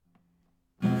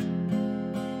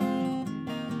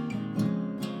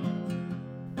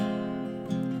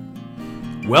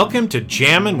Welcome to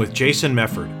Jammin' with Jason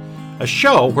Mefford, a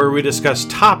show where we discuss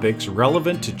topics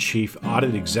relevant to chief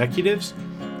audit executives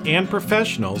and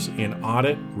professionals in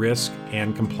audit, risk,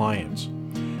 and compliance.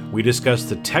 We discuss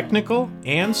the technical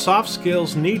and soft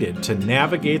skills needed to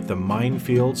navigate the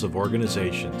minefields of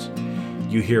organizations.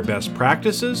 You hear best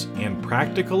practices and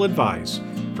practical advice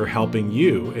for helping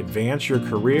you advance your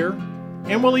career,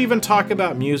 and we'll even talk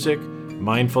about music,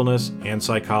 mindfulness, and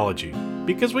psychology,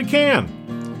 because we can.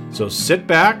 So sit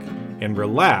back and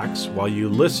relax while you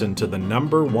listen to the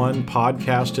 #1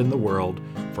 podcast in the world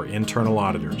for internal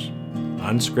auditors,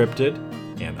 unscripted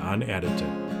and unedited.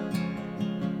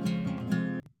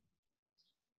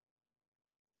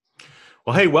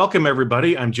 Well, hey, welcome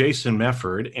everybody. I'm Jason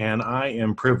Mefford, and I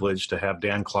am privileged to have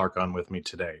Dan Clark on with me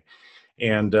today.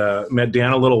 And met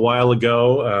Dan a little while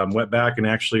ago, went back and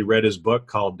actually read his book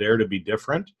called Dare to Be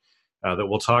Different, that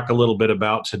we'll talk a little bit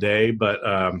about today. But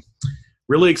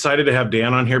really excited to have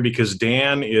Dan on here because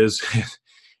Dan is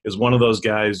one of those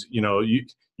guys. You know,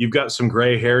 you've got some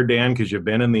gray hair, Dan, because you've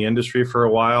been in the industry for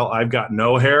a while. I've got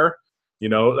no hair. You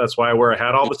know, that's why I wear a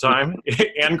hat all the time,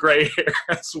 and gray hair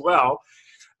as well.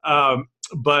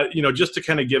 But you know, just to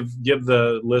kind of give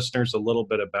the listeners a little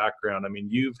bit of background. I mean,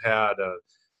 you've had a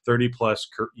 30-plus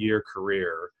year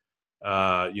career.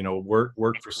 You know,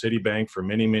 worked for Citibank for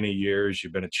many years.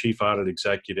 You've been a chief audit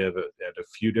executive at a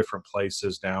few different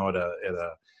places now at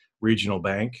a regional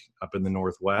bank up in the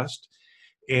Northwest.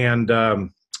 And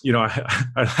you know,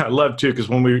 I love too, because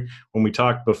when we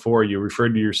talked before, you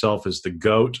referred to yourself as the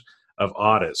GOAT of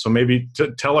audit. So maybe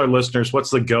tell our listeners, what's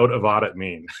the GOAT of audit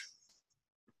mean?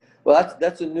 Well,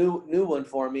 that's a new one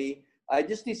for me. I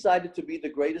just decided to be the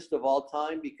greatest of all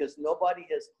time because nobody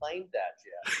has claimed that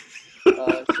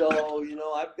yet. So you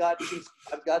know, I've got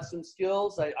some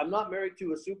skills. I'm not married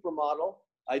to a supermodel.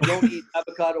 I don't eat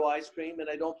avocado ice cream, and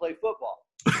I don't play football.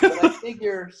 But I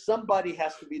figure somebody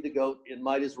has to be the GOAT. It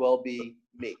might as well be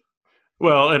me.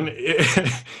 Well,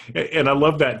 and I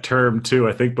love that term too.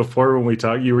 I think before when we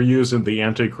talked, you were using the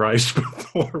Antichrist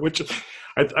before, which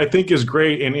I think is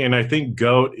great. And I think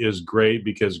GOAT is great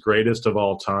because greatest of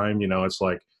all time, you know, it's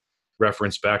like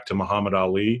reference back to Muhammad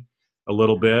Ali a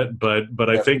little bit. But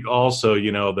I think also,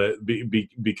 you know, that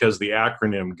because the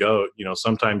acronym GOAT, you know,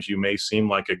 sometimes you may seem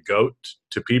like a goat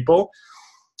to people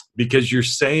because you're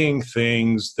saying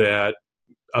things that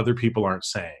other people aren't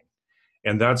saying.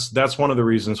 And that's one of the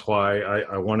reasons why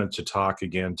I wanted to talk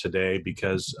again today,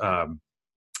 because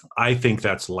I think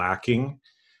that's lacking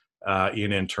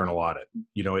in internal audit.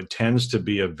 You know, it tends to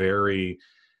be a very,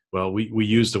 well, we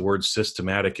use the word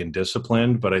systematic and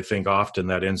disciplined, but I think often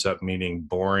that ends up meaning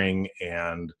boring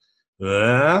and,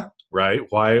 right?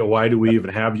 Why do we even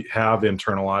have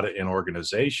internal audit in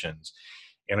organizations?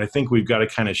 And I think we've got to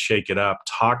kind of shake it up,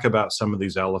 talk about some of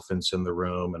these elephants in the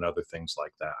room and other things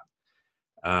like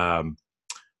that.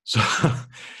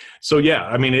 So yeah,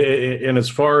 I mean, and as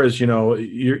far as, you know,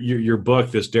 your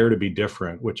book, this Dare to Be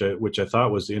Different, which I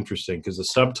thought was interesting because the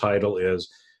subtitle is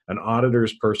An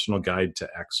Auditor's Personal Guide to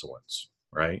Excellence,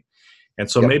 right? And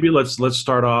so maybe let's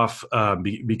start off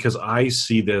because I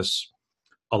see this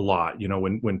a lot. You know,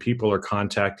 when people are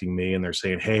contacting me and they're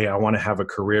saying, "Hey, I want to have a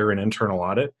career in internal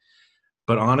audit,"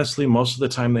 but honestly, most of the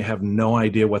time they have no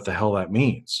idea what the hell that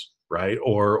means, right?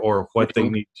 Or what they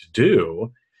need to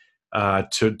do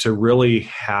to really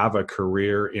have a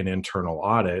career in internal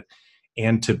audit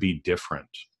and to be different,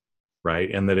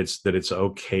 right? And that it's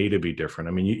okay to be different.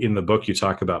 I mean, in the book, you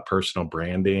talk about personal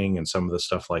branding and some of the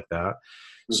stuff like that.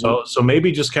 So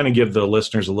maybe just kind of give the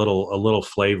listeners a little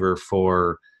flavor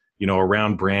for, you know,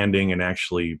 around branding and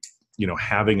actually, you know,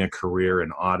 having a career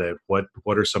in audit. What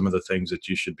are some of the things that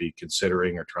you should be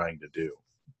considering or trying to do?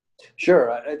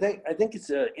 Sure. I think it's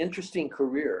an interesting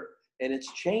career. And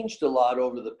it's changed a lot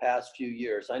over the past few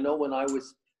years. I know when I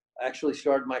was actually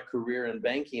started my career in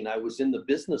banking, I was in the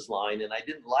business line and I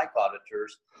didn't like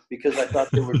auditors because I thought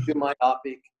they were too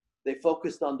myopic. They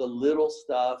focused on the little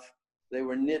stuff. They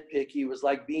were nitpicky. It was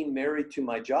like being married to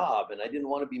my job, and I didn't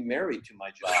want to be married to my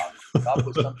job. The job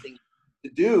was something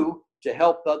to do to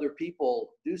help other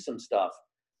people do some stuff.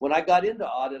 When I got into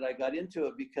audit, I got into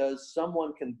it because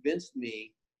someone convinced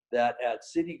me that at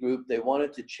Citigroup, they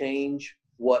wanted to change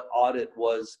what audit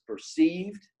was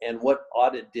perceived and what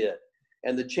audit did.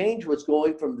 And the change was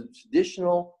going from the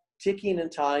traditional ticking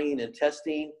and tying and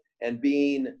testing and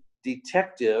being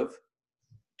detective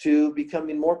to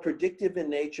becoming more predictive in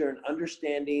nature and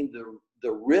understanding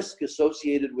the risk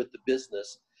associated with the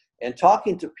business and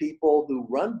talking to people who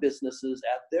run businesses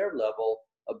at their level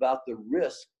about the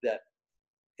risk that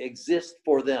exists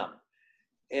for them.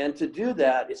 And to do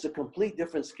that, it's a complete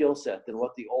different skill set than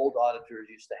what the old auditors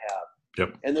used to have.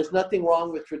 Yep. And there's nothing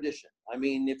wrong with tradition. I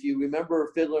mean, if you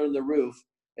remember Fiddler on the Roof,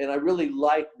 and I really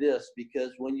like this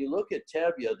because when you look at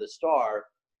Tevye, the star,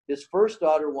 his first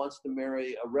daughter wants to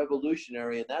marry a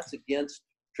revolutionary, and that's against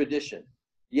tradition.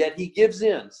 Yet he gives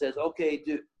in, says, okay,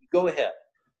 go ahead.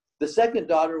 The second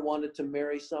daughter wanted to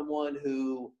marry someone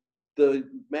who the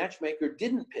matchmaker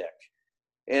didn't pick.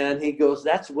 And he goes,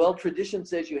 well, tradition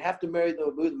says you have to marry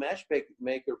who the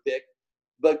matchmaker picked,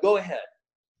 but go ahead.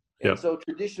 And so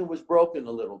tradition was broken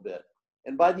a little bit.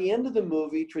 And by the end of the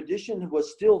movie, tradition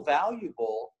was still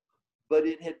valuable, but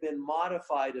it had been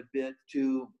modified a bit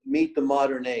to meet the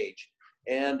modern age.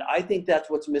 And I think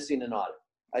that's what's missing in audit.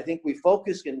 I think we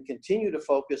focus and continue to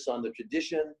focus on the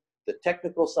tradition, the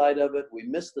technical side of it. We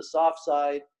miss the soft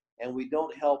side, and we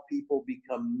don't help people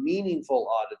become meaningful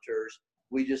auditors.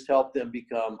 We just help them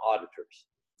become auditors.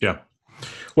 Yeah.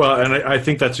 Well, and I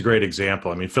think that's a great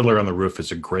example. I mean, Fiddler on the Roof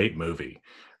is a great movie,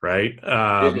 right?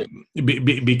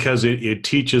 Because it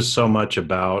teaches so much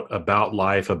about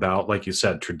life, about, like you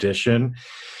said, tradition,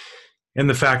 and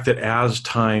the fact that as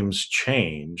times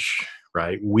change,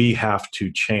 right, we have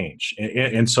to change.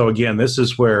 And so again, this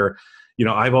is where, you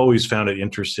know, I've always found it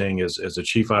interesting as a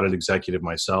chief audit executive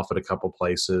myself at a couple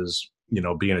places, you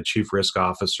know, being a chief risk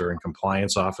officer and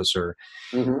compliance officer,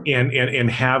 and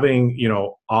having, you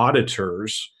know,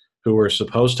 auditors who are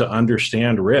supposed to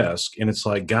understand risk. And it's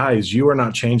like, guys, you are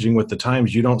not changing with the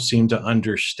times. You don't seem to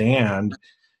understand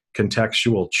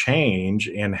contextual change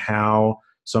and how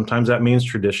sometimes that means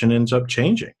tradition ends up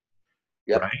changing.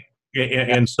 Yep. Right.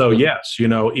 And so, yes, you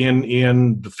know,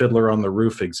 in the Fiddler on the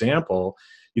Roof example,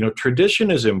 you know, tradition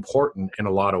is important in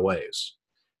a lot of ways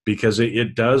because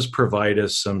it does provide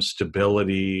us some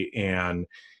stability and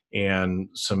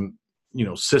some, you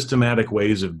know, systematic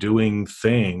ways of doing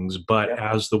things. But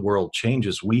as the world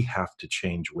changes, we have to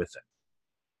change with it.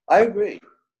 I agree.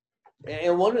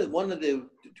 And one of the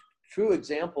true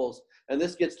examples, and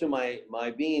this gets to my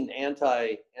being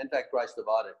antichrist of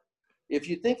audit. If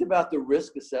you think about the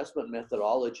risk assessment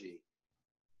methodology,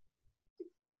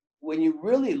 when you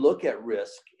really look at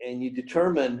risk and you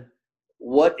determine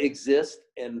what exists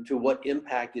and to what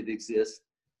impact it exists,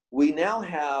 we now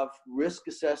have risk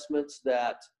assessments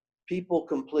that people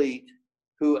complete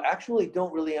who actually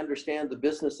don't really understand the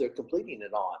business they're completing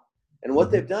it on. And what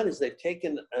they've done is they've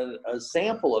taken a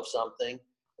sample of something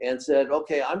and said,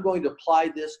 okay, I'm going to apply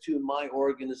this to my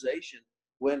organization,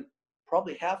 when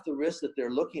probably half the risks that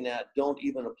they're looking at don't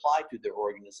even apply to their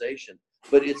organization.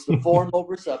 But it's the form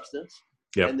over substance.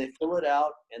 Yep. And they fill it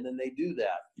out, and then they do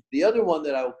that. The other one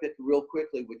that I will pick real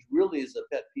quickly, which really is a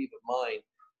pet peeve of mine,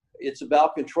 it's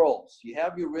about controls. You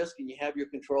have your risk and you have your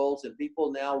controls, and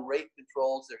people now rate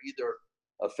controls. They're either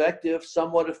effective,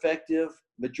 somewhat effective,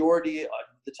 majority of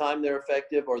the time they're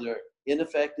effective, or they're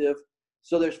ineffective.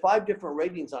 So there's 5 different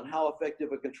ratings on how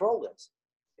effective a control is.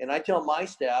 And I tell my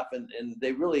staff, and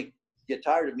they really get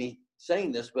tired of me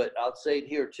saying this, but I'll say it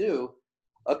here too,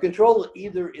 a control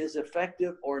either is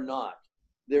effective or not.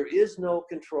 There is no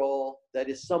control that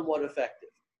is somewhat effective.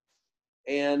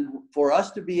 And for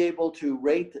us to be able to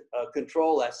rate a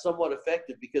control as somewhat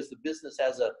effective because the business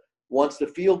wants to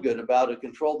feel good about a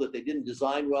control that they didn't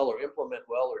design well or implement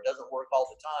well or doesn't work all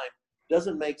the time,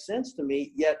 doesn't make sense to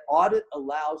me, yet audit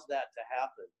allows that to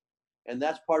happen. And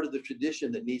that's part of the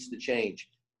tradition that needs to change.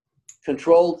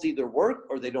 Controls either work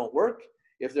or they don't work.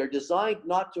 If they're designed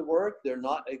not to work, they're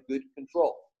not a good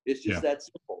control. It's just that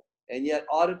simple. And yet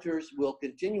auditors will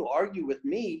continue to argue with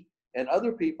me and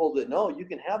other people that, no, you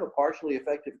can have a partially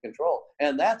effective control,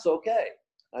 and that's okay.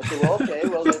 I said, well, okay,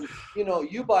 well then, you know,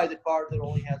 you buy the car that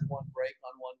only has one brake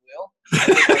on one wheel.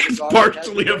 It's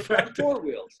partially effective. 4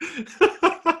 wheels.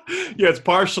 Yeah, it's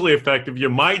partially effective. You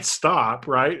might stop,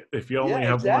 right, if you only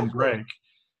have one brake.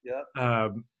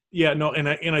 Yeah. No,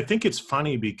 and I think it's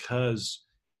funny because,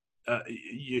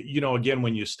 you know, again,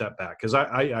 when you step back, because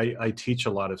I teach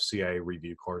a lot of CIA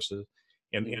review courses,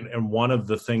 and one of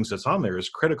the things that's on there is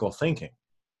critical thinking.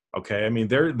 Okay, I mean,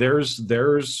 there's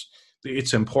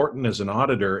it's important as an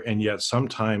auditor, and yet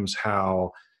sometimes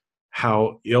how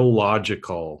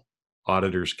illogical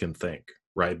auditors can think,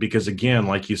 right? Because again,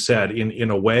 like you said, in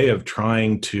a way of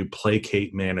trying to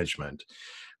placate management,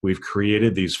 we've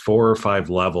created these 4 or 5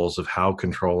 levels of how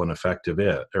control and effective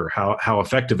is, or how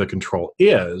effective a control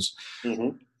is.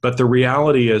 But the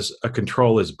reality is a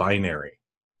control is binary,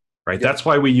 right? Yep. That's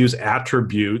why we use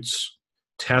attributes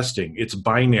testing. It's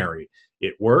binary.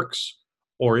 It works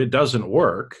or it doesn't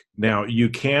work. Now, you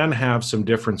can have some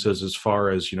differences as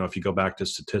far as, you know, if you go back to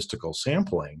statistical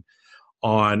sampling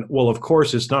on, well, of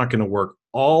course, it's not going to work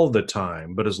all the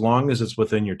time, but as long as it's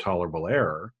within your tolerable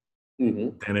error,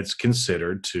 then it's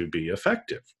considered to be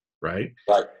effective, right?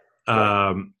 Right.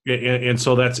 Right. And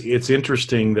so it's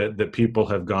interesting that people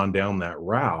have gone down that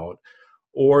route,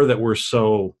 or that we're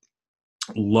so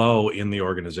low in the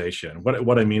organization.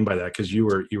 What I mean by that, because you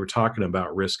were talking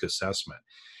about risk assessment,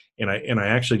 and I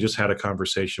actually just had a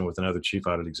conversation with another chief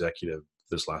audit executive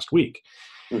this last week,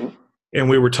 Hmm. and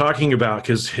we were talking about,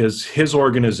 because his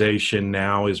organization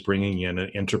now is bringing in an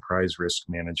enterprise risk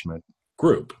management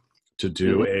group to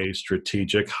do Hmm. a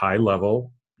strategic high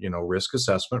level risk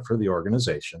assessment for the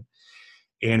organization,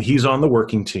 and he's on the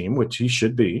working team, which he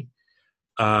should be.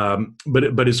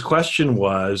 But his question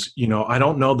was, I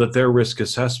don't know that their risk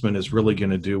assessment is really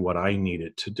going to do what I need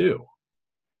it to do.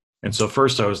 And so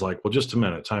first I was like, well, just a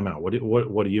minute, time out. What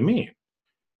do you mean?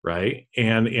 Right.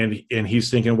 And he's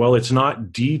thinking, well, it's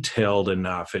not detailed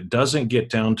enough. It doesn't get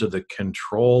down to the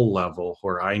control level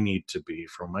where I need to be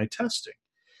for my testing.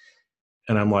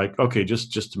 And I'm like, okay,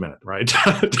 just a minute, right?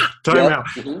 Time Yep. out.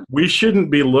 Hmm. We shouldn't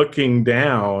be looking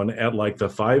down at like the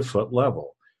 5 foot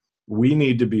level. We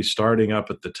need to be starting up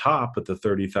at the top at the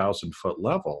 30,000 foot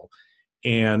level,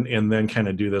 and then kind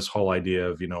of do this whole idea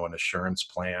of an assurance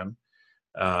plan,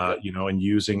 Yep. and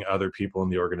using other people in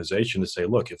the organization to say,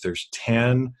 look, if there's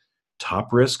 10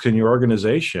 top risks in your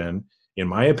organization, in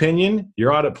my opinion,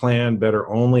 your audit plan better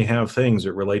only have things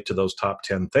that relate to those top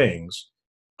 10 things,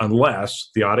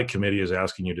 unless the audit committee is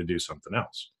asking you to do something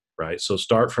else, right? So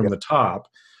start from Yep. the top,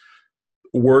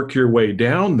 work your way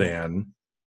down then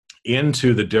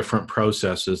into the different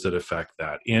processes that affect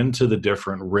that, into the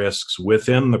different risks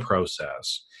within the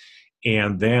process,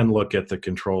 and then look at the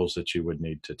controls that you would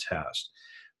need to test.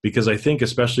 Because I think,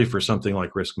 especially for something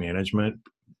like risk management,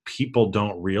 people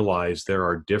don't realize there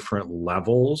are different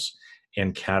levels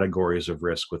and categories of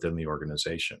risk within the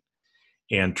organization.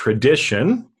 And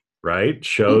tradition, right, Hmm.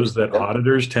 shows that Yep.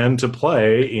 auditors tend to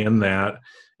play in that.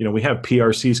 We have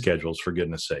PRC schedules, for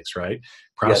goodness sakes, right? Yes.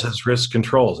 Process risk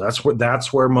controls.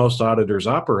 That's where most auditors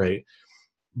operate.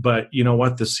 But you know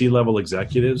what? The C-level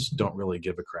executives don't really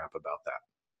give a crap about that,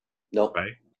 No.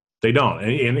 right? They don't.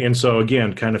 And so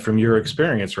again, kind of from your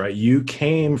experience, right? You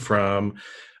came from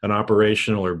an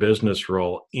operational or business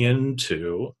role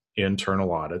into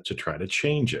internal audit to try to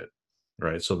change it,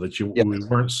 right? So that we Yes.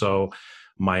 weren't so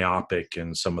myopic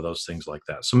and some of those things like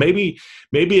that. So maybe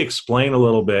explain a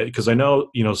little bit, because I know,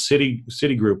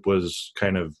 Citigroup was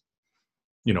kind of,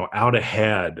 out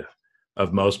ahead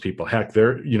of most people. Heck,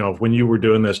 when you were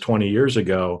doing this 20 years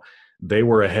ago, they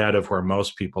were ahead of where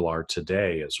most people are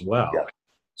today as well. Yeah.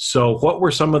 So what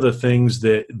were some of the things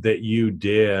that you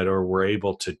did or were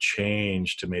able to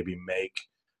change to maybe make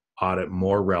audit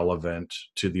more relevant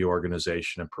to the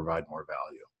organization and provide more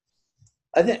value?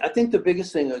 I think the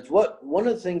biggest thing is one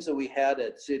of the things that we had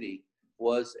at Citi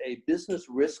was a business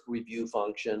risk review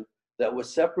function that was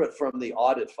separate from the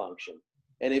audit function.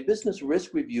 And a business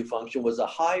risk review function was a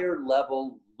higher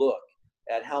level look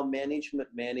at how management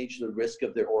managed the risk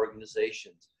of their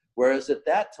organizations. Whereas at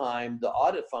that time, the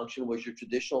audit function was your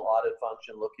traditional audit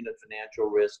function, looking at financial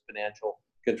risk, financial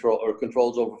control, or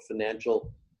controls over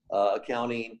financial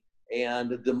accounting,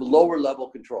 and the lower level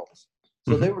controls.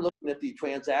 So they Mm-hmm. were looking at the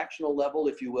transactional level,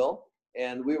 if you will,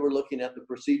 and we were looking at the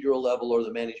procedural level or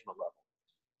the management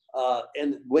level.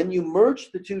 And when you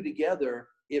merge the two together,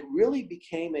 it really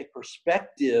became a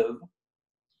perspective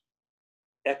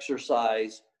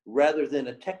exercise rather than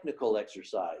a technical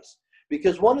exercise.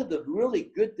 Because one of the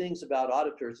really good things about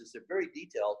auditors is they're very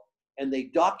detailed and they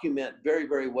document very,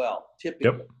 very well,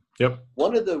 typically. Yep. Yep.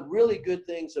 One of the really good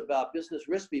things about business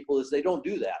risk people is they don't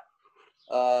do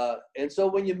that. And so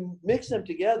when you mix them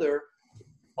together,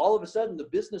 all of a sudden the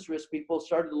business risk people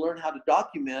started to learn how to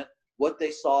document what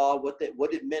they saw, what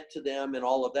it meant to them, and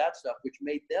all of that stuff, which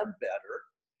made them better.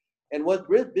 And what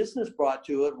business brought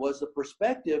to it was the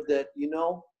perspective that,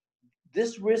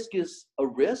 this risk is a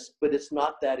risk, but it's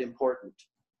not that important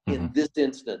in Mm-hmm. this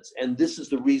instance. And this is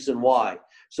the reason why.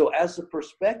 So as the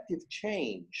perspective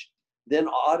changed, then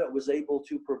audit was able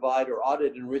to provide, or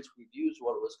audit and risk reviews,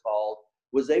 what it was called,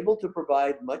 was able to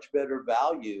provide much better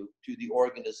value to the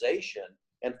organization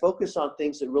and focus on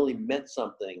things that really meant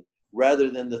something rather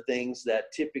than the things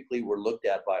that typically were looked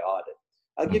at by audit.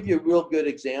 I'll give Mm-hmm. you a real good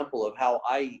example of how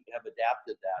I have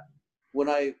adapted that. When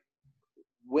I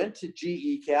went to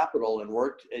GE Capital and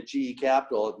worked at GE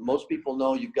Capital, most people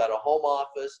know you've got a home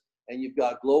office and you've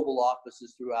got global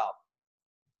offices throughout.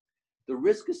 The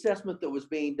risk assessment that was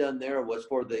being done there was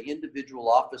for the individual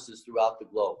offices throughout the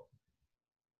globe.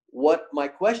 What my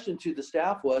question to the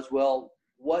staff was, well,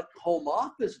 what home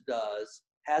office does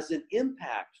has an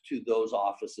impact to those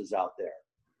offices out there.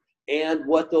 And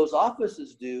what those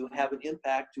offices do have an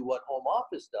impact to what home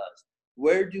office does.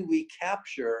 Where do we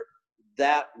capture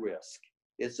that risk?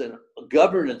 It's a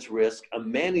governance risk, a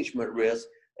management risk,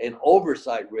 an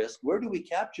oversight risk. Where do we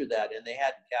capture that? And they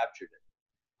hadn't captured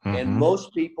it. And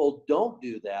most people don't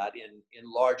do that in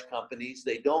large companies.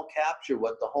 They don't capture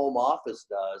what the home office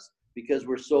does because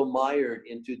we're so mired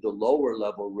into the lower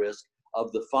level risk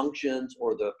of the functions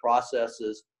or the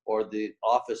processes or the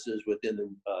offices within the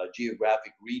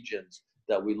geographic regions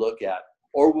that we look at,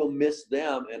 or we'll miss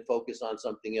them and focus on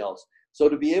something else. So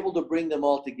to be able to bring them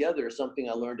all together is something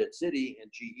I learned at Citi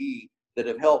and GE that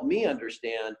have helped me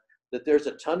understand that there's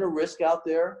a ton of risk out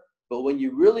there, but when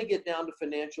you really get down to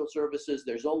financial services,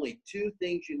 there's only two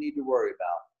things you need to worry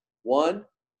about. One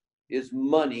is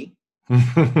money,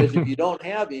 because if you don't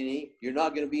have any, you're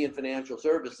not going to be in financial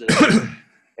services.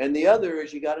 And the other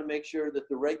is you got to make sure that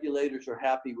the regulators are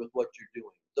happy with what you're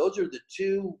doing. Those are the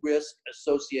two risks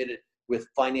associated with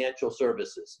financial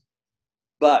services.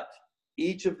 But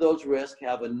each of those risks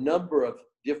have a number of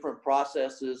different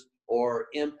processes or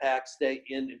impact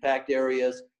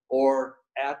areas or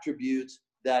attributes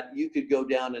that you could go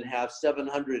down and have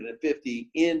 750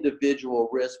 individual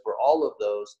risks for all of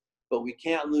those. But we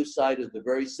can't lose sight of the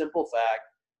very simple fact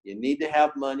you need to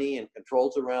have money and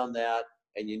controls around that,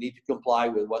 and you need to comply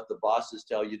with what the bosses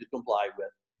tell you to comply with.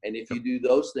 And if you do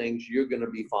those things, you're going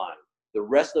to be fine. The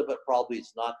rest of it probably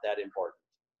is not that important.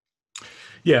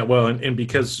 Yeah, well, and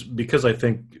because I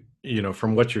think,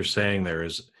 from what you're saying there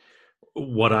is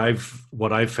what I've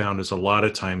found is a lot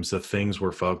of times the things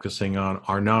we're focusing on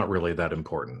are not really that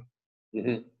important,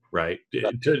 right?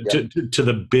 To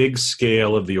the big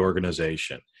scale of the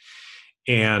organization.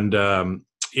 And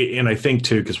I think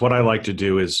too, because what I like to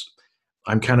do is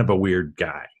I'm kind of a weird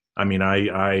guy. I mean,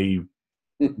 I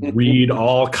read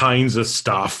all kinds of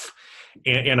stuff,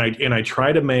 and I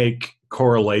try to make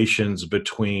correlations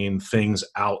between things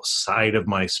outside of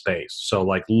my space. So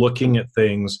like looking at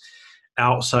things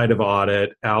outside of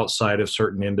audit, outside of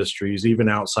certain industries, even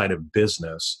outside of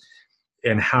business,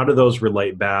 and how do those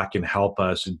relate back and help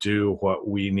us do what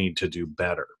we need to do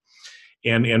better.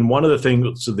 And one of the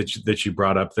things that you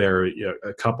brought up there,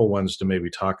 a couple ones to maybe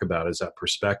talk about is that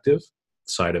perspective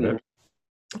side of it,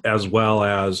 as well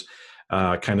as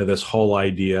kind of this whole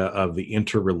idea of the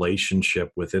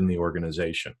interrelationship within the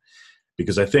organization.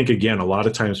 Because I think, again, a lot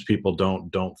of times people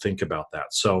don't think about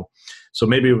that. So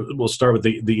maybe we'll start with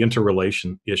the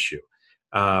interrelation issue.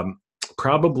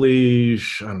 Probably,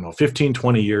 I don't know, 15,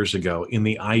 20 years ago in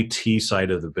the IT side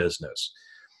of the business,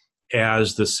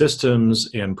 as the systems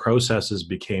and processes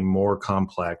became more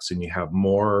complex and you have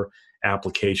more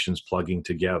applications plugging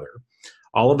together,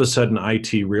 all of a sudden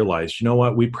IT realized, you know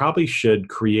what, we probably should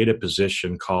create a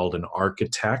position called an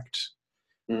architect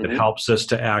that helps us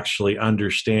to actually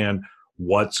understand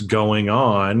what's going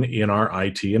on in our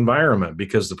IT environment.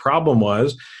 Because the problem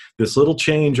was this little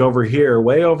change over here,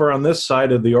 way over on this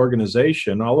side of the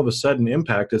organization, all of a sudden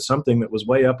impacted something that was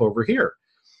way up over here.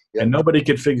 Yep. And nobody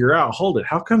could figure out, hold it,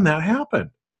 how come that happened,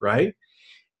 right?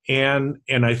 And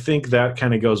I think that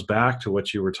kind of goes back to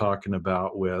what you were talking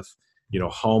about with,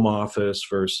 home office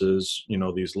versus,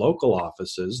 these local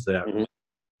offices that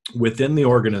within the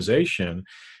organization,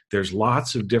 there's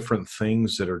lots of different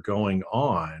things that are going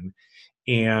on.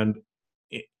 And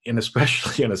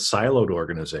especially in a siloed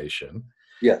organization,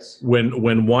 yes,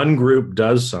 when one group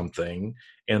does something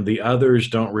and the others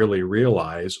don't really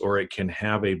realize, or it can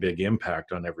have a big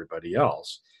impact on everybody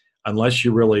else, unless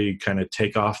you really kind of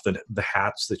take off the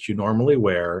hats that you normally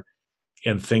wear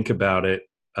and think about it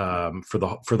for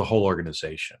the whole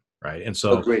organization, right? And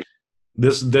so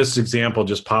this example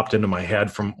just popped into my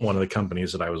head from one of the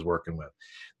companies that I was working with.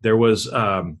 There was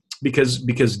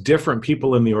because different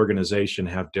people in the organization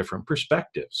have different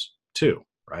perspectives too,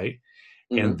 right?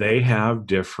 And they have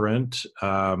different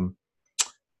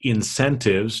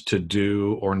incentives to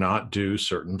do or not do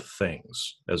certain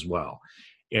things as well.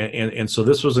 And so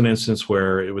this was an instance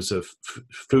where it was a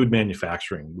food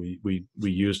manufacturing. We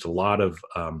used a lot of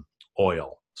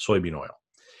soybean oil.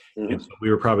 And so we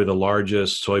were probably the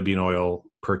largest soybean oil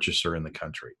purchaser in the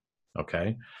country.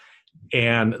 Okay.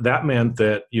 And that meant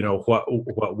that,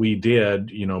 what we did,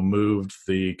 moved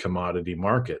the commodity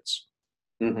markets.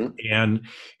 And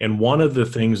one of the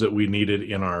things that we needed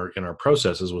in our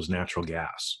processes was natural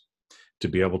gas to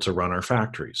be able to run our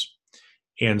factories.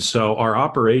 And so our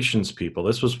operations people,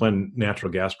 this was when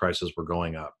natural gas prices were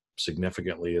going up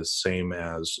significantly, as same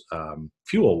as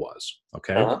fuel was.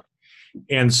 Okay.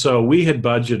 And so we had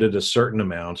budgeted a certain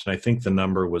amount, and I think the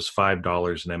number was $5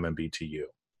 an MMBTU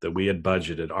that we had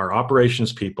budgeted. Our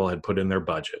operations people had put in their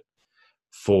budget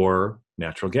for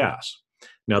natural gas.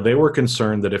 Now they were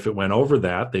concerned that if it went over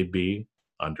that, they'd be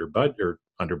under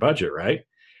budget, right?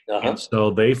 Uh-huh. And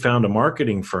so they found a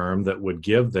marketing firm that would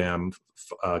give them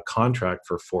a contract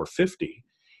for 450.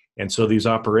 And so these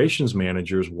operations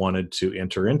managers wanted to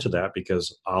enter into that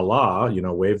because Allah,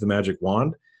 wave the magic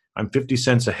wand, I'm 50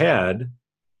 cents ahead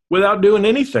without doing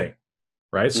anything,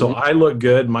 right? So Mhm. I look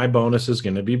good, my bonus is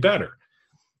going to be better.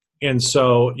 And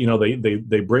so,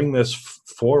 they bring this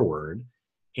forward,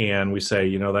 and we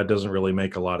say, that doesn't really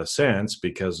make a lot of sense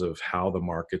because of how the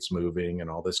market's moving and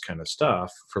all this kind of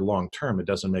stuff. For long term, it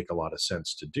doesn't make a lot of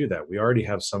sense to do that. We already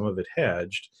have some of it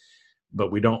hedged,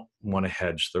 but we don't want to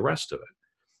hedge the rest of it.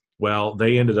 Well,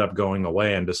 they ended up going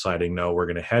away and deciding, no, we're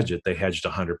going to hedge it. They hedged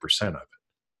 100% of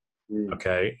it. Mm.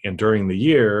 Okay. And during the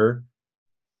year,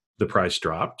 the price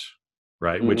dropped,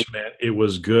 right? Mhm. Which meant it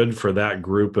was good for that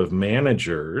group of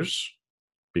managers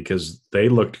because they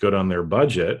looked good on their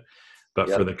budget. But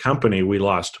for Yep. the company, we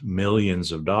lost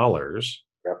millions of dollars,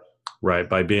 Yep. right,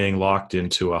 by being locked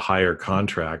into a higher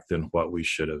contract than what we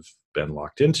should have been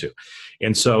locked into.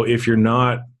 And so if you're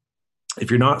not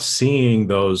seeing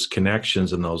those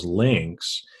connections and those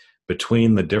links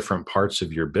between the different parts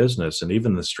of your business and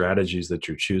even the strategies that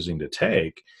you're choosing to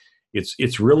take,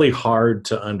 it's really hard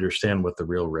to understand what the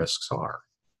real risks are.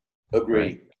 Agree.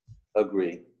 Right?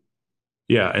 Agree.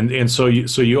 Yeah, and so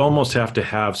you almost have to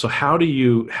have. So how do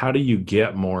you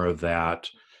get more of that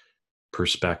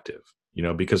perspective?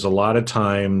 Because a lot of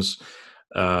times,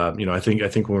 I think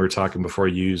when we were talking before,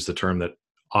 you used the term that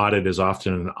audit is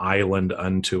often an island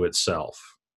unto itself.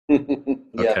 Yeah.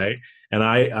 Okay, and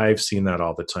I've seen that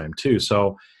all the time too.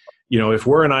 So, if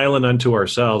we're an island unto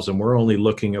ourselves and we're only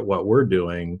looking at what we're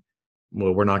doing,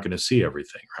 well, we're not going to see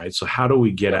everything, right? So how do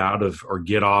we get out of or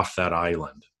get off that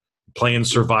island? Playing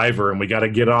Survivor, and we got to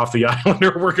get off the island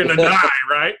or we're going to die,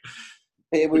 right?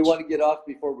 Hey, we want to get off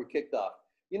before we're kicked off.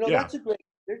 Yeah. That's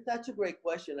a great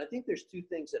question. I think there's two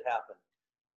things that happen.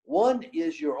 One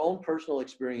is your own personal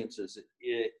experiences.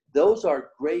 Those are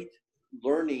great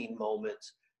learning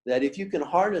moments that if you can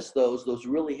harness those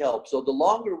really help. So the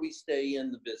longer we stay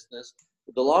in the business,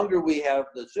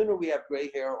 the sooner we have gray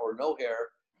hair or no hair,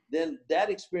 then that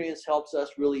experience helps us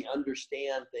really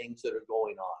understand things that are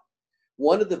going on.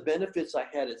 One of the benefits I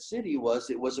had at Citi was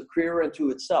it was a career unto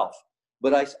itself.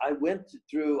 But I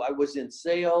was in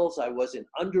sales, I was in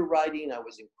underwriting, I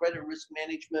was in credit risk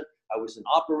management, I was in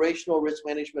operational risk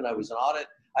management, I was in audit.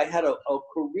 I had a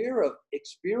career of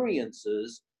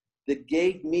experiences that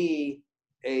gave me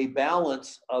a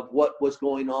balance of what was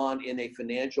going on in a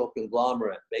financial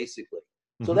conglomerate, basically.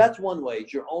 Mm-hmm. So that's one way,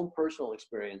 it's your own personal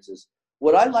experiences.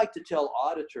 What I like to tell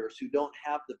auditors who don't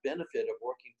have the benefit of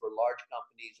working for large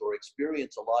companies or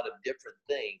experience a lot of different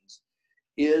things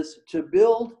is to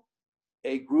build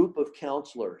a group of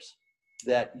counselors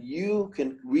that you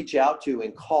can reach out to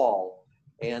and call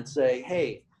and say,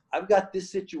 hey, I've got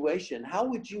this situation. How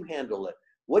would you handle it?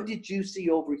 What did you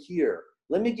see over here?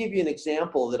 Let me give you an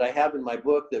example that I have in my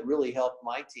book that really helped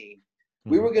my team.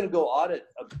 We were going to go audit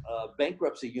a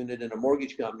bankruptcy unit in a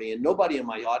mortgage company, and nobody in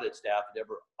my audit staff had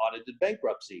ever audited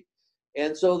bankruptcy.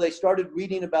 And so they started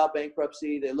reading about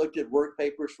bankruptcy. They looked at work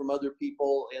papers from other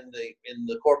people in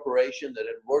the corporation that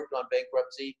had worked on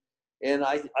bankruptcy. And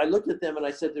I looked at them and I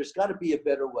said, there's got to be a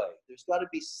better way. There's got to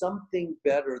be something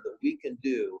better that we can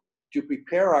do to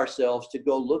prepare ourselves to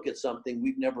go look at something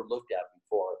we've never looked at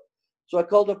before. So I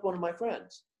called up one of my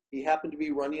friends. He happened to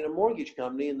be running a mortgage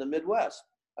company in the Midwest.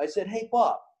 I said, hey,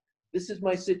 Bob, this is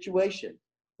my situation.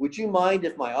 Would you mind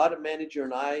if my audit manager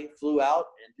and I flew out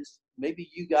and just maybe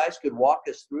you guys could walk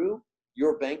us through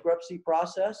your bankruptcy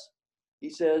process? He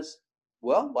says,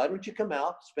 well, why don't you come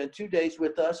out, spend 2 days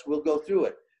with us, we'll go through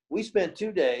it. We spent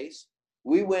 2 days.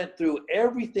 We went through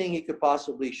everything he could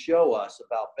possibly show us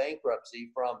about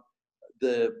bankruptcy, from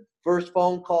the first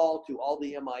phone call to all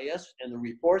the MIS and the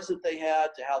reports that they had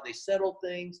to how they settled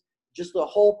things, just the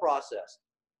whole process.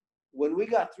 When we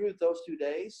got through those 2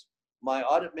 days, my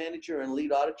audit manager and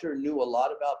lead auditor knew a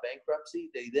lot about bankruptcy.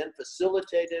 They then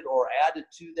facilitated or added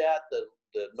to that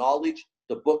the knowledge,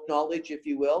 the book knowledge, if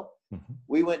you will. Mm-hmm.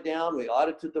 We went down, we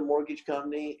audited the mortgage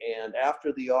company, and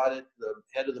after the audit, the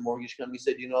head of the mortgage company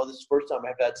said, this is the first time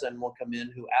I've had someone come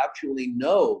in who actually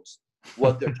knows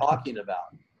what they're talking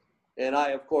about. And I,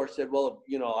 of course, said, well,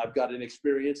 I've got an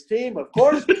experienced team. Of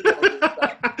course we know this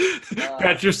stuff.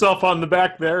 Pat yourself on the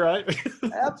back there, right?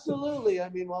 Absolutely. I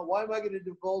mean, well, why am I going to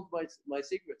divulge my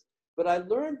secrets? But I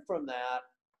learned from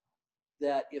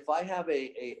that if I have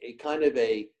a kind of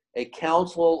a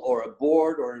council or a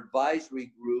board or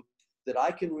advisory group that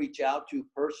I can reach out to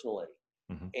personally,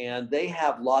 mm-hmm. and they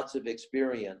have lots of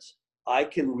experience, I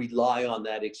can rely on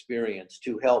that experience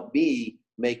to help me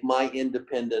make my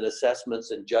independent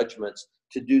assessments and judgments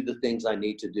to do the things I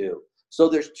need to do. So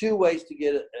there's two ways to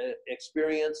get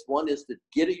experience. One is to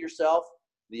get it yourself.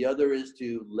 The other is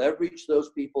to leverage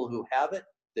those people who have it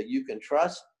that you can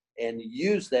trust and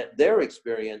use their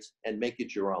experience and make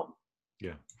it your own.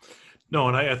 Yeah. No,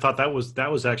 and I thought that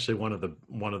was actually one of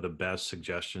the best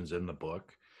suggestions in the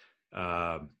book.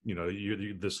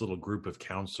 This little group of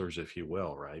counselors, if you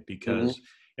will, right? Because,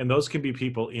 and those can be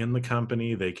people in the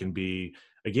company. They can be,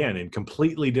 again, in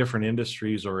completely different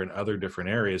industries or in other different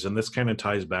areas. And this kind of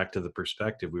ties back to the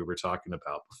perspective we were talking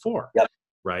about before, Yep.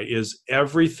 right? Is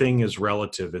everything is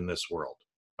relative in this world.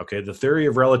 Okay. The theory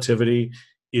of relativity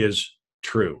is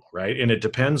true, right? And it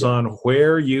depends on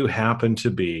where you happen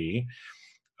to be,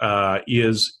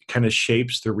 is kind of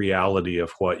shapes the reality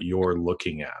of what you're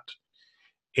looking at.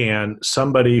 And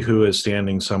somebody who is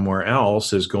standing somewhere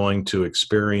else is going to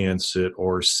experience it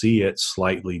or see it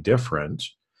slightly different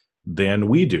than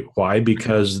we do. Why?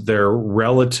 Because they're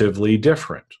relatively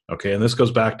different. Okay. And this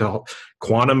goes back to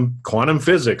quantum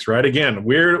physics, right? Again,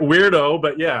 weirdo,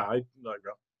 but yeah, I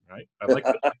like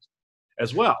that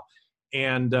as well.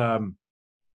 And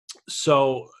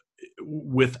so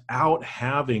without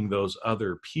having those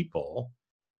other people,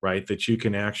 right, that you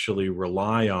can actually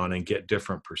rely on and get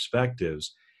different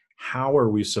perspectives, how are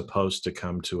we supposed to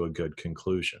come to a good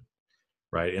conclusion,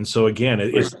 right? And so again,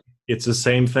 it's the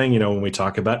same thing, when we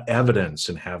talk about evidence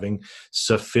and having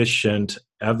sufficient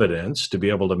evidence to be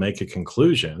able to make a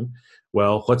conclusion.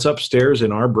 Well, what's upstairs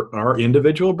in our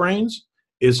individual brains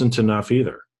isn't enough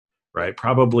either, right?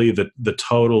 Probably the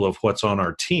total of what's on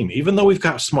our team, even though we've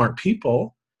got smart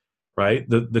people, right?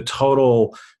 The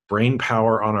total brain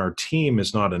power on our team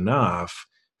is not enough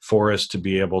for us to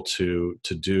be able to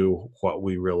do what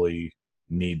we really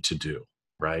need to do,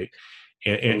 right?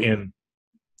 And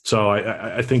so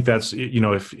I think that's,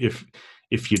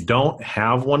 if you don't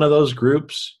have one of those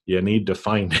groups, you need to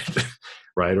find it,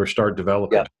 right? Or start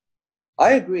developing. Yeah,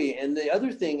 I agree. And the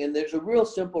other thing, and there's a real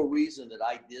simple reason that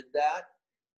I did that,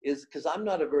 is because I'm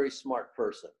not a very smart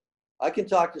person. I can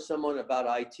talk to someone about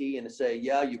IT and say,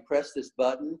 yeah, you press this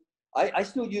button. I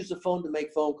still use the phone to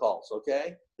make phone calls,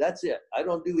 okay? That's it. I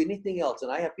don't do anything else.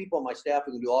 And I have people on my staff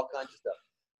who can do all kinds of stuff.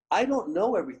 I don't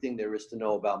know everything there is to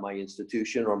know about my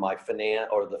institution or my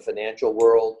the financial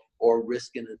world or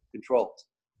risk and controls.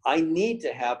 I need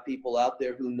to have people out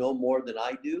there who know more than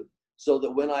I do, so that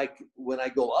when I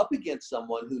go up against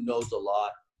someone who knows a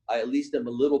lot, I at least am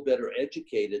a little better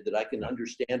educated, that I can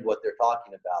understand what they're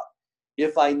talking about.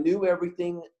 If I knew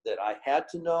everything that I had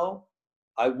to know,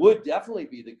 I would definitely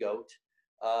be the GOAT,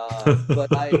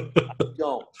 but I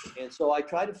don't. And so I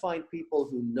try to find people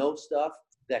who know stuff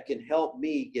that can help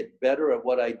me get better at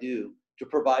what I do to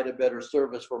provide a better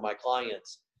service for my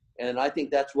clients. And I think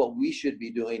that's what we should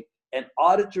be doing. And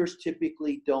auditors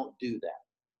typically don't do that.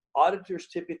 Auditors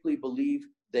typically believe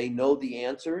they know the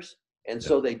answers, and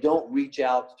so they don't reach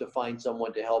out to find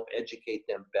someone to help educate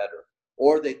them better,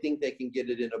 or they think they can get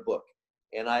it in a book.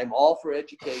 And I'm all for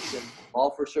education,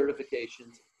 all for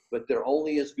certifications, but they're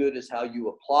only as good as how you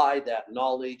apply that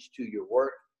knowledge to your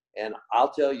work. And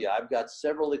I'll tell you, I've got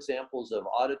several examples of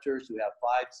auditors who have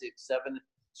 5, 6, 7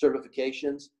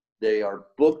 certifications. They are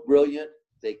book brilliant.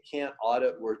 They can't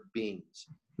audit worth beans.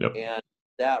 Yep. And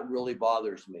that really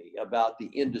bothers me about the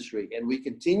industry. And we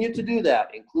continue to do that,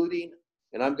 including,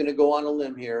 and I'm going to go on a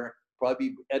limb here,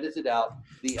 probably edited out,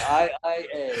 the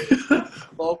IIA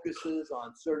focuses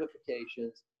on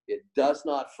certifications. It does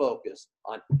not focus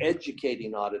on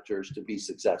educating auditors to be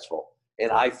successful.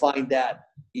 And I find that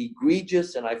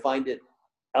egregious, and I find it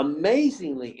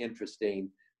amazingly interesting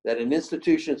that an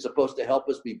institution supposed to help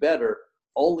us be better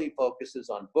only focuses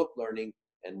on book learning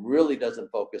and really doesn't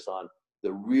focus on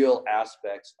the real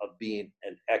aspects of being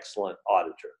an excellent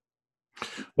auditor.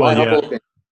 Well, yeah.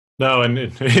 No, and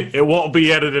it won't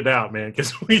be edited out, man,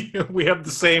 because we have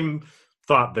the same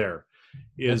thought there.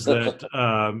 Is that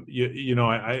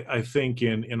I think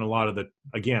in a lot of the,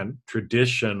 again,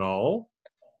 traditional,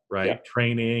 right,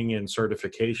 training and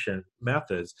certification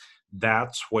methods,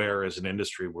 that's where as an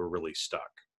industry we're really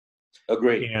stuck.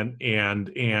 Agreed.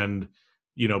 And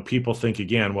people think,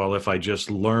 again, well, if I just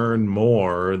learn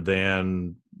more,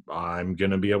 then I'm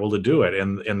going to be able to do it.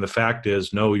 And the fact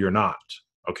is, no, you're not.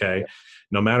 Okay. Yeah.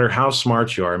 No matter how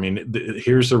smart you are. I mean,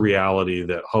 here's the reality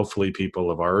that hopefully people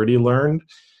have already learned,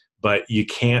 but you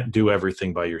can't do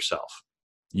everything by yourself.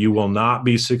 You will not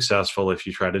be successful if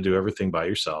you try to do everything by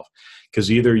yourself,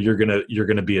 because either you're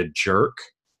going to be a jerk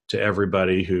to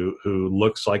everybody who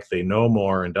looks like they know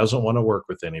more and doesn't want to work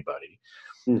with anybody,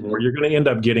 or you're going to end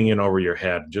up getting in over your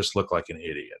head, just look like an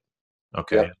idiot.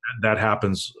 Okay. Yep. That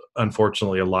happens,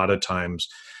 unfortunately, a lot of times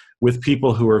with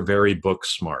people who are very book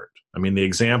smart. I mean, the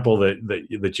example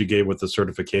that you gave with the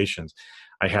certifications,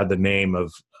 I had the name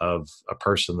of a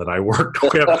person that I worked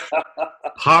with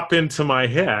pop into my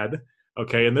head.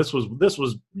 Okay, and this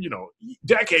was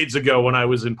decades ago when I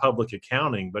was in public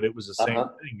accounting, but it was the same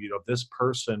thing. This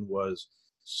person was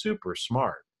super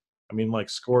smart. I mean, like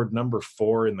scored number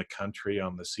 4 in the country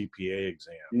on the CPA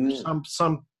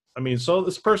exam. So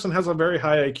this person has a very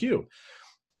high IQ.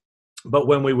 But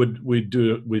when we'd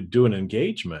do an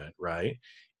engagement, right?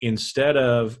 Instead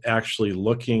of actually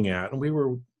looking at, and it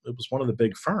was one of the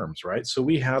big firms, right? So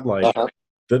we had like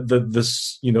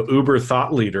this uber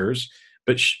thought leaders,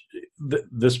 but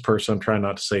this person, I'm trying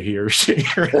not to say he or she,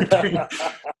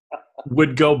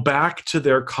 would go back to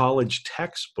their college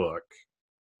textbook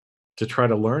to try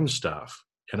to learn stuff.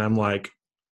 And I'm like,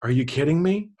 are you kidding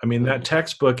me? I mean, that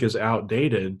textbook is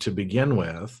outdated to begin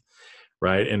with,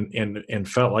 right? And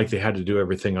felt like they had to do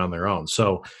everything on their own.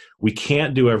 So we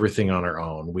can't do everything on our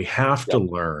own. We have to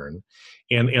learn.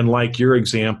 And like your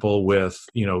example with,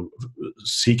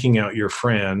 seeking out your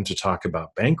friend to talk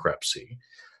about bankruptcy,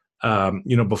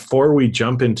 before we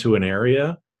jump into an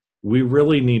area, we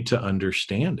really need to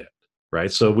understand it,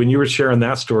 right? So when you were sharing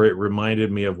that story, it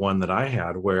reminded me of one that I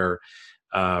had where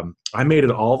I made it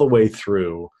all the way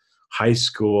through high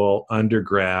school,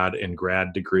 undergrad, and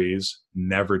grad degrees,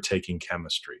 never taking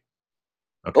chemistry.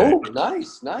 Okay. Oh,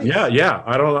 nice. Yeah.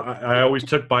 I always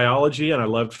took biology and I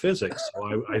loved physics.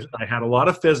 So I had a lot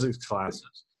of physics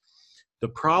classes. The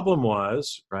problem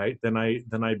was, right, then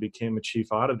I became a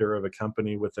chief auditor of a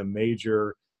company with a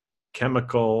major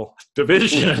chemical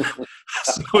division.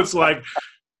 So it's like,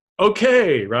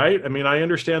 okay, right? I mean, I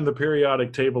understand the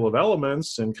periodic table of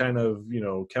elements and kind of,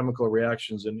 chemical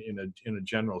reactions in a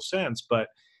general sense, but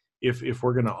if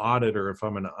we're going to audit or if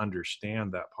I'm going to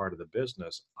understand that part of the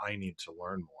business, I need to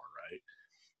learn more, right?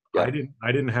 Yeah.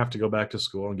 I didn't have to go back to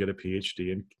school and get a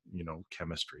PhD in,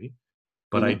 chemistry,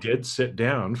 but I did sit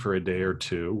down for a day or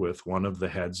two with one of the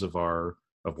heads of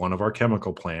one of our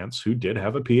chemical plants who did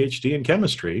have a PhD in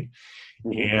chemistry,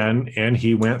 and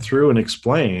he went through and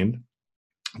explained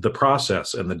the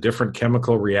process and the different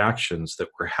chemical reactions that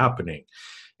were happening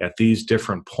at these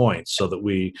different points, so that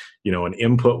an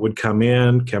input would come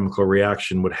in, chemical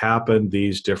reaction would happen,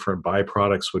 these different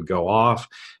byproducts would go off,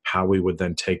 how we would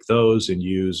then take those and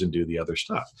use and do the other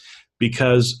stuff.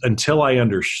 Because until I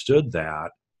understood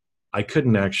that, I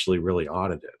couldn't actually really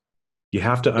audit it. You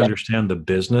have to understand the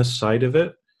business side of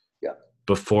it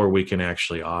before we can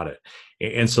actually audit.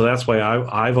 And so that's why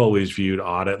I've always viewed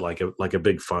audit like a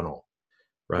big funnel.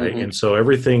 Right. And so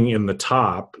everything in the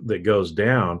top that goes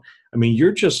down, I mean,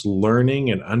 you're just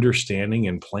learning and understanding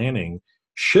and planning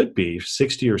should be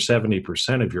 60 or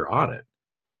 70% of your audit.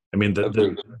 I mean,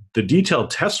 the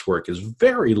detailed test work is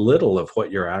very little of what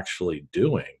you're actually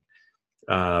doing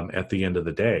at the end of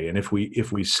the day. And if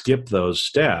we skip those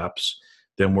steps,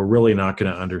 then we're really not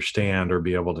going to understand or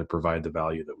be able to provide the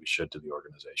value that we should to the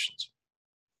organizations.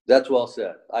 That's well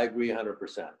said. I agree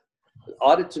 100%.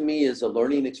 Audit to me is a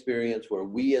learning experience where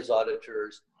we as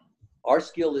auditors, our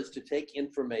skill is to take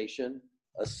information,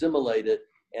 assimilate it,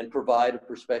 and provide a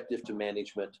perspective to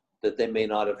management that they may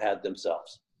not have had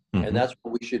themselves. And that's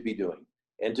what we should be doing.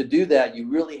 And to do that, you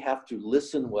really have to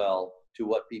listen well to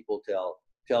what people tell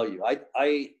you.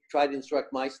 I try to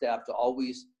instruct my staff to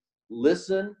always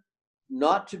listen,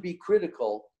 not to be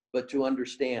critical, but to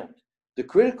understand. The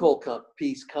critical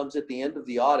piece comes at the end of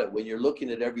the audit when you're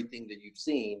looking at everything that you've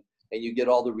seen and you get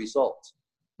all the results.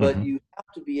 But you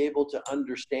have to be able to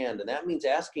understand, and that means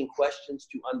asking questions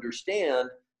to understand,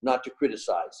 not to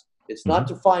criticize. It's not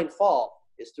to find fault,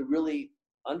 it's to really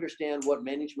understand what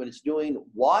management is doing,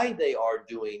 why they are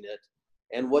doing it,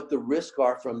 and what the risks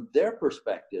are from their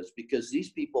perspectives, because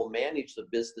these people manage the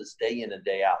business day in and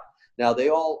day out. Now, they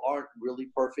all aren't really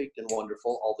perfect and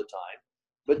wonderful all the time,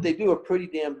 but they do a pretty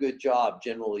damn good job,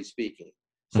 generally speaking.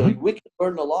 So we can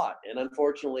learn a lot. And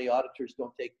unfortunately, auditors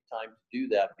don't take the time to do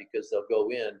that because they'll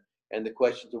go in and the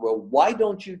questions are, well, why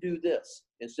don't you do this?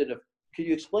 Instead of, can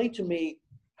you explain to me,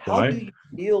 how do you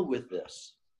deal with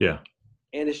this? Yeah.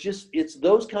 And it's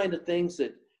those kind of things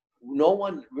that no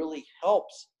one really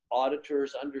helps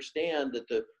auditors understand, that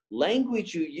the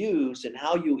language you use and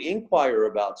how you inquire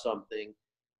about something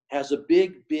has a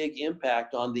big, big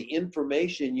impact on the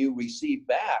information you receive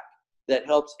back that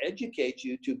helps educate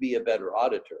you to be a better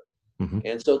auditor.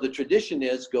 And so the tradition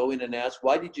is go in and ask,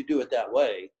 why did you do it that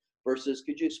way? Versus,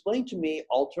 could you explain to me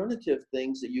alternative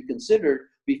things that you considered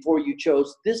before you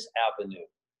chose this avenue?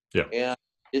 Yeah. And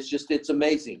it's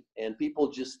amazing. And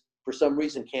people just, for some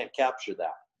reason, can't capture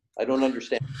that. I don't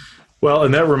understand. Well,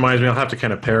 and that reminds me, I'll have to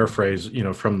kind of paraphrase,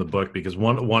 from the book, because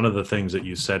one of the things that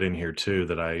you said in here too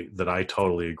that I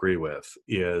totally agree with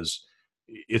is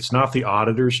it's not the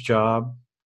auditor's job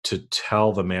to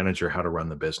tell the manager how to run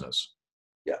the business.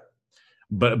 Yeah.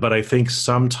 But I think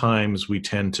sometimes we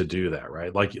tend to do that,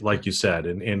 right? Like you said,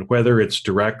 and whether it's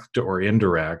direct or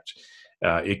indirect,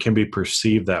 it can be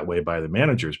perceived that way by the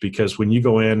managers, because when you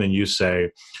go in and you say,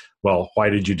 well,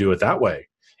 why did you do it that way?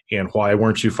 And why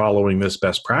weren't you following this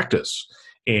best practice?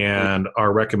 And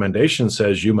our recommendation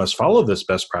says you must follow this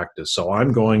best practice. So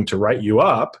I'm going to write you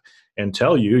up and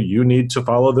tell you you need to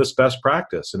follow this best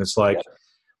practice. And it's like,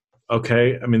 Yeah.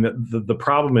 okay, I mean, the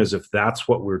problem is if that's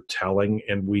what we're telling,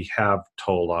 and we have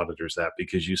told auditors that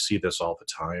because you see this all the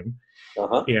time.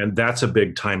 Uh-huh. And that's a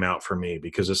big timeout for me,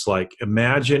 because it's like,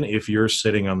 imagine if you're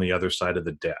sitting on the other side of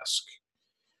the desk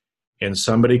and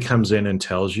somebody comes in and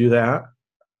tells you that.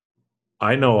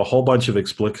 I know a whole bunch of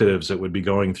explicatives that would be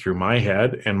going through my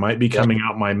head and might be Yeah. coming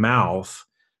out my mouth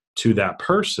to that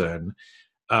person,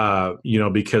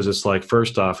 because it's like,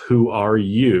 first off, who are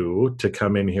you to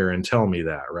come in here and tell me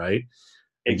that, right?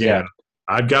 Again, Exactly.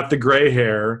 I've got the gray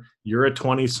hair. You're a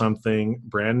 20-something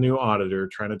brand new auditor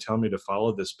trying to tell me to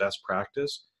follow this best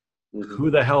practice. Hmm.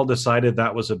 Who the hell decided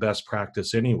that was a best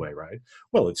practice anyway, right?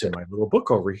 Well, it's in my little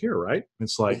book over here, right?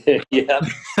 It's like, Yeah.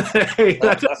 hey,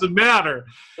 that doesn't matter,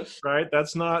 right?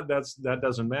 That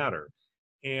doesn't matter.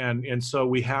 And so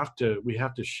we have to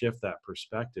shift that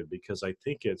perspective, because I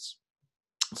think it's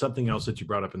something else that you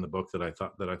brought up in the book that I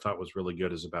thought was really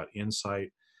good, is about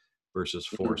insight versus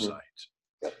Hmm. foresight.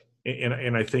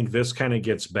 And I think this kind of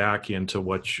gets back into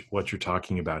what you're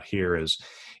talking about here, is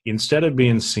instead of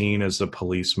being seen as the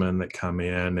policemen that come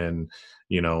in and,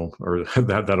 or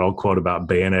that old quote about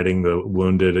bayoneting the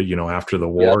wounded, after the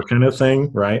Yeah. war kind of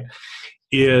thing, right?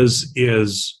 Is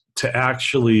to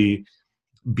actually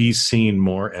be seen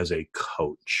more as a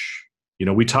coach.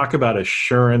 We talk about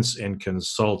assurance and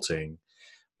consulting,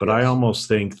 but I Yes. almost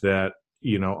think that,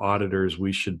 auditors,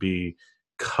 we should be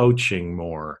coaching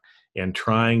more and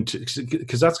trying to,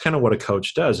 because that's kind of what a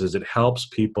coach does, is it helps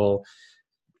people.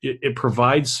 It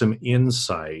provides some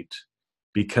insight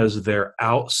because they're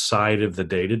outside of the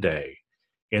day to day.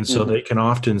 And so Hmm. they can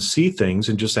often see things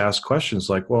and just ask questions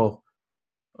like, well,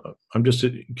 I'm just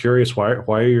curious, why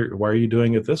are you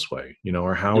doing it this way?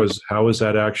 Or how is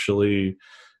that actually,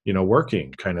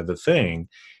 working, kind of the thing.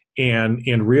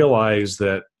 And realize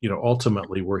that,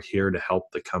 ultimately we're here to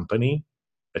help the company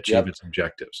achieve Yep. its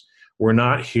objectives. We're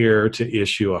not here to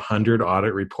issue 100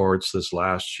 audit reports this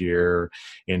last year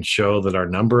and show that our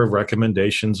number of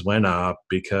recommendations went up,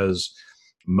 because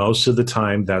most of the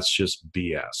time that's just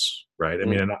BS, right? I Mm.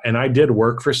 mean, and I did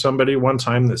work for somebody one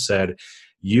time that said,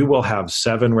 you will have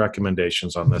 7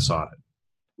 recommendations on this audit.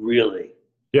 Really?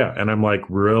 Yeah. And I'm like,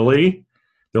 really?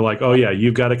 They're like, oh, yeah,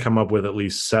 you've got to come up with at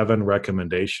least 7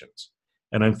 recommendations.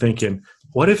 And I'm thinking,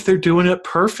 what if they're doing it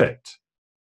perfect?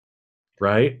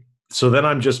 Right. So then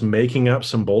I'm just making up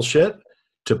some bullshit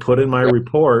to put in my Right.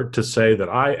 report to say that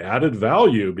I added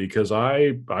value because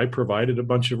I provided a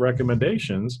bunch of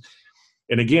recommendations.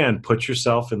 And again, put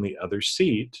yourself in the other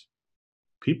seat.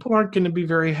 People aren't going to be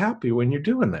very happy when you're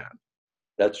doing that.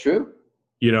 That's true.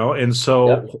 And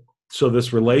Yep. so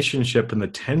this relationship and the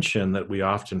tension that we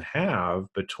often have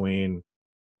between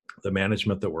the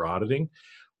management that we're auditing,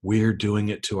 we're doing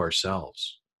it to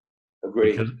ourselves,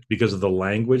 Agree. because of the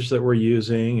language that we're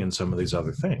using and some of these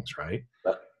other things, right?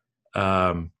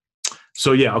 um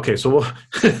so yeah, okay, so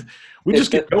we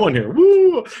just get going here.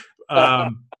 Woo!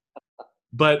 um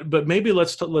but maybe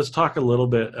let's talk a little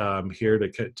bit here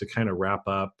to kind of wrap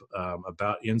up,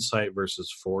 about insight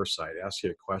versus foresight. Ask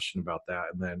you a question about that,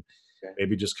 and then Okay.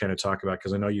 maybe just kind of talk about,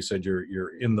 because I know you said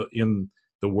you're in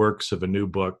the works of a new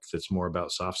book that's more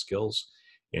about soft skills,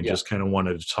 and Yeah. just kind of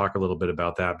wanted to talk a little bit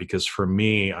about that, because for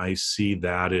me, I see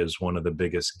that as one of the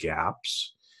biggest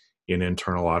gaps in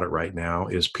internal audit right now,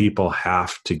 is people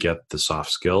have to get the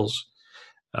soft skills,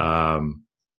 um,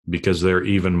 because they're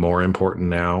even more important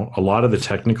now. A lot of the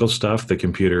technical stuff, the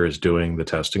computer is doing the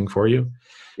testing for you.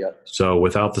 Yep. So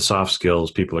without the soft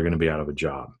skills, people are going to be out of a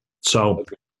job. So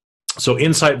Agree. so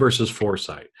insight versus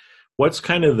foresight. What's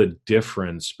kind of the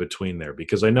difference between there?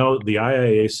 Because I know the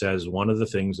IIA says one of the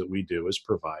things that we do is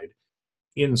provide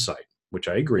insight, which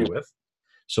I agree Mm. with.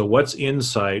 So what's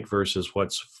insight versus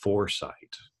what's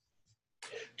foresight?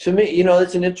 To me,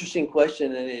 that's an interesting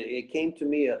question, and it came to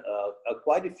me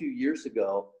quite a few years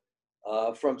ago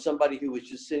from somebody who was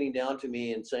just sitting down to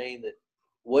me and saying that,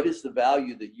 what is the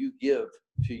value that you give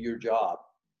to your job?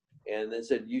 And they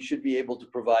said, you should be able to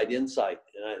provide insight.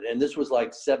 And this was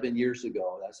like 7 years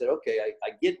ago. And I said, okay, I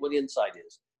get what insight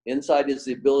is. Insight is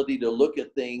the ability to look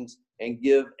at things and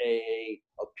give a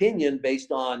opinion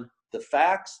based on the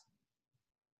facts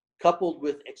coupled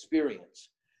with experience.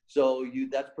 So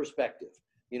that's perspective.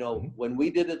 When we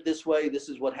did it this way, this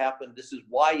is what happened. This is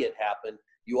why it happened.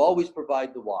 You always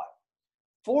provide the why.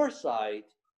 Foresight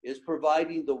is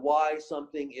providing the why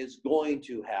something is going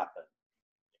to happen.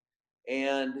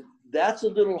 And that's a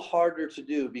little harder to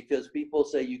do because people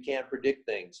say you can't predict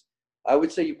things. I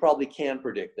would say you probably can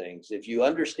predict things. If you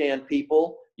understand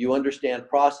people, you understand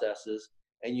processes,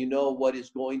 and you know what is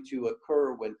going to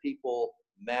occur when people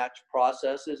match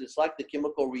processes. It's like the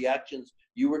chemical reactions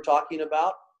you were talking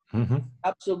about. Mm-hmm.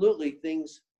 Absolutely,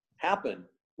 things happen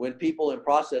when people and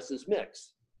processes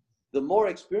mix. The more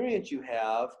experience you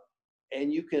have,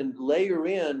 and you can layer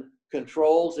in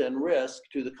controls and risk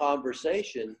to the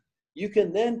conversation, you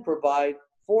can then provide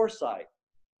foresight.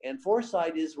 And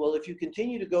foresight is, well, if you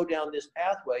continue to go down this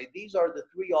pathway, these are the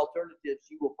three alternatives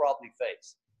you will probably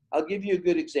face. I'll give you a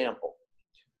good example.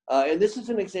 And this is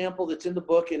an example that's in the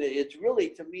book, and it's really,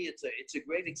 to me, it's a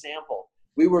great example.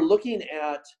 We were looking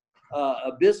at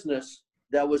a business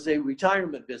that was a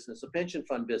retirement business, a pension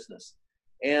fund business.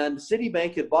 And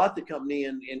Citibank had bought the company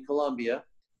in Colombia,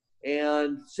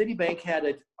 and Citibank had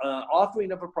an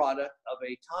offering of a product of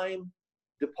a time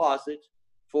deposit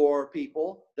for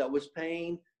people that was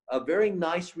paying a very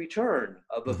nice return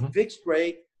of a fixed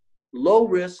rate, low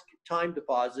risk time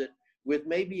deposit with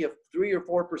maybe a 3 or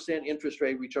 4% interest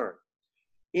rate return.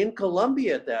 In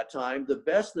Colombia at that time, the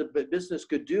best the business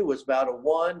could do was about a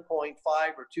 1.5 or 2%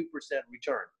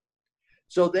 return.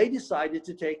 So they decided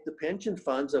to take the pension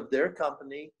funds of their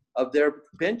company, of their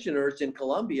pensioners in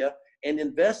Colombia, and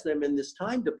invest them in this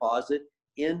time deposit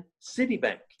in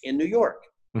Citibank in New York.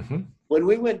 Mm-hmm. When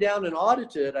we went down and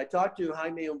audited, I talked to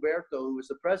Jaime Humberto, who was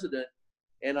the president,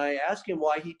 and I asked him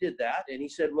why he did that. And he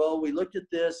said, well, we looked at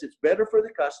this. It's better for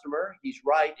the customer. He's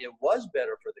right. It was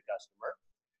better for the customer.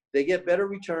 They get better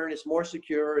return. It's more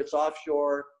secure. It's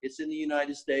offshore. It's in the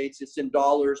United States. It's in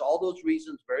dollars. All those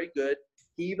reasons, very good.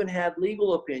 He even had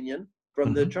legal opinion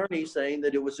from the attorney saying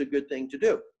that it was a good thing to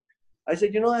do. I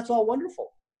said, that's all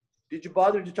wonderful. Did you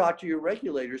bother to talk to your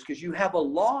regulators? Because you have a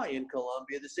law in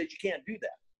Colombia that says you can't do that.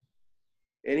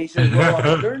 And he said, well,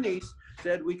 our attorneys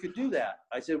said we could do that.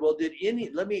 I said, well,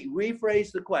 let me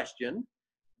rephrase the question.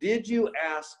 Did you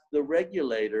ask the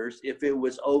regulators if it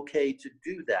was okay to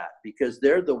do that? Because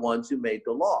they're the ones who made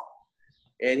the law.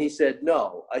 And he said,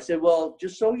 no. I said, well,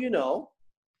 just so you know,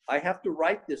 I have to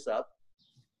write this up.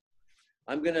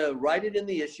 I'm going to write it in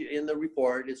the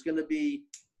report. It's going to be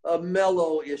a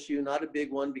mellow issue, not a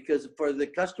big one, because for the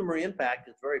customer impact,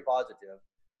 it's very positive,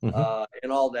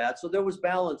 and all that. So there was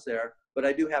balance there, but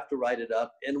I do have to write it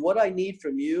up. And what I need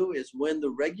from you is when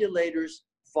the regulators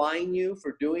fine you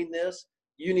for doing this,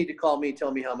 you need to call me and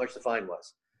tell me how much the fine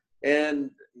was. And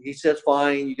he says,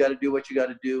 fine, you got to do what you got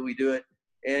to do. We do it.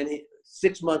 And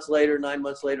 6 months later, 9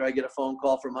 months later, I get a phone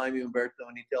call from Jaime Humberto,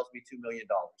 and he tells me $2 million.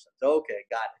 I said, okay,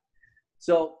 got it.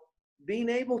 So being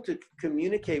able to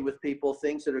communicate with people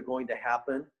things that are going to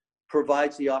happen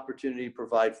provides the opportunity to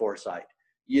provide foresight.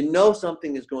 You know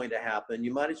something is going to happen.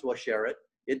 You might as well share it.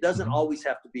 It doesn't always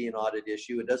have to be an audit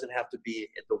issue. It doesn't have to be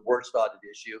the worst audit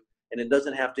issue. And it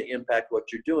doesn't have to impact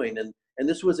what you're doing. And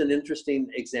this was an interesting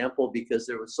example because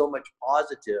there was so much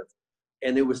positive,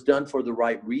 and it was done for the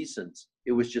right reasons.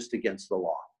 It was just against the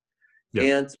law. Yep.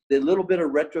 And a little bit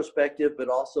of retrospective, but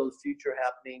also the future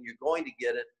happening. You're going to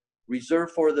get it.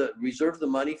 Reserve the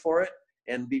money for it,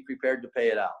 and be prepared to pay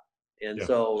it out. And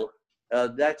so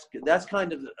that's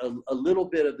kind of a little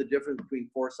bit of the difference between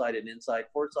foresight and insight.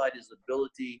 Foresight is the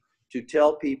ability to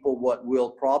tell people what will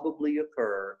probably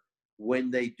occur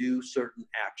when they do certain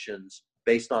actions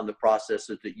based on the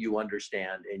processes that you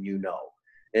understand and you know.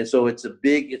 And so it's a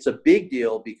big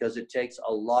deal because it takes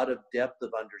a lot of depth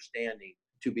of understanding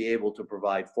to be able to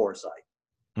provide foresight.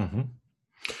 Mm-hmm.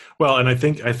 Well, and I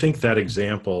think that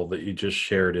example that you just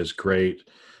shared is great,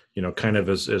 kind of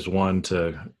as one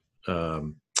to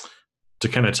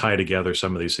kind of tie together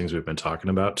some of these things we've been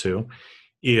talking about too,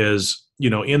 is,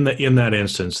 in that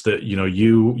instance that,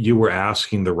 you were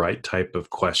asking the right type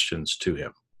of questions to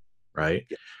him, right?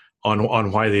 Yeah.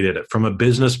 On why they did it. From a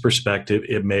business perspective,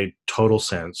 it made total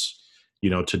sense,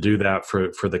 to do that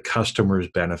for the customer's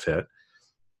benefit.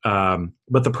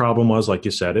 But the problem was, like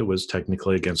you said, it was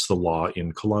technically against the law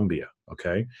in Colombia.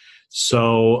 Okay.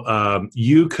 So,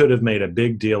 you could have made a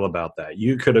big deal about that.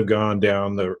 You could have gone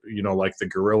down like the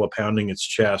gorilla pounding its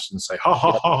chest and say, ha,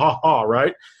 ha, ha, ha, ha,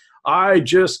 right? I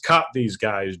just caught these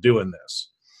guys doing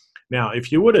this. Now,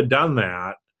 if you would have done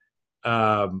that,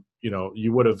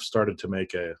 you would have started to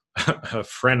make a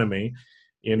frenemy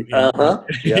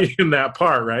Yep. in that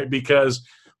part, right? Because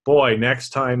boy, next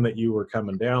time that you were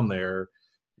coming down there,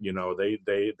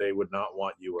 they would not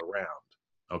want you around.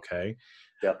 Okay.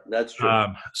 Yep. That's true.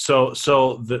 So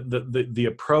the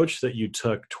approach that you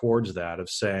took towards that of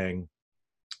saying,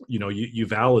 you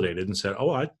validated and said,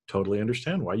 oh, I totally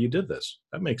understand why you did this.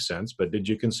 That makes sense. But did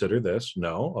you consider this?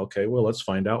 No. Okay, well, let's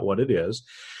find out what it is.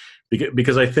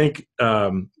 Because I think,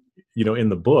 in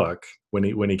the book,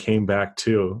 when he came back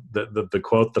to the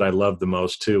quote that I loved the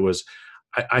most too was,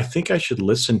 I think I should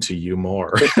listen to you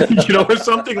more, or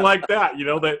something like that,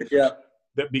 Yeah.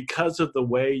 that because of the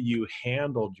way you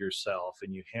handled yourself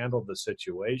and you handled the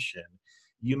situation,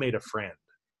 you made a friend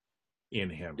in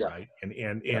him, Yeah. right?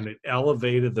 And it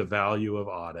elevated the value of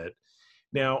audit.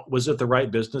 Now, was it the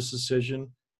right business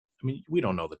decision? I mean, we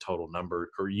don't know the total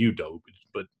number, or you do,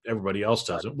 but everybody else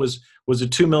doesn't. Was a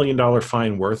 $2 million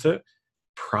fine worth it?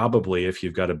 Probably, if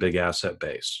you've got a big asset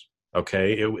base.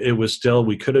 Okay, it was still,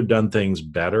 we could have done things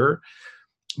better,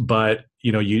 but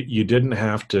you didn't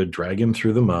have to drag him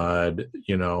through the mud,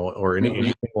 or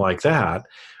anything like that.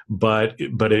 But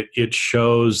it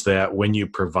shows that when you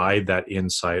provide that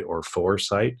insight or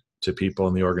foresight to people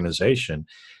in the organization,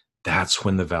 that's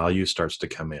when the value starts to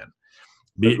come in.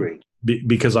 Agreed.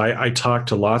 Because I talk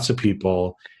to lots of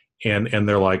people, and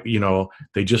they're like,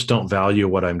 they just don't value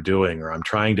what I'm doing, or I'm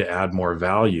trying to add more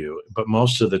value. But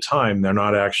most of the time, they're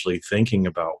not actually thinking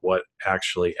about what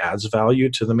actually adds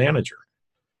value to the manager.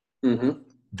 Mm-hmm.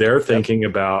 They're thinking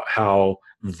about how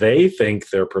they think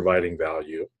they're providing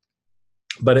value,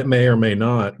 but it may or may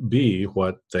not be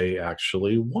what they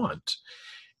actually want.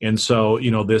 And so,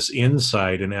 this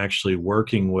insight and actually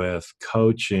working with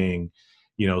coaching,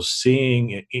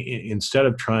 seeing, instead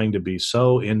of trying to be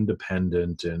so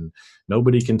independent and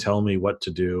nobody can tell me what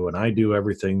to do and I do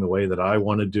everything the way that I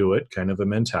want to do it, kind of a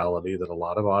mentality that a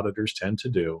lot of auditors tend to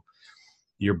do,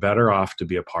 you're better off to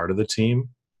be a part of the team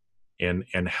and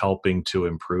helping to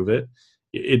improve it.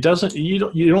 It doesn't, you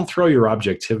don't throw your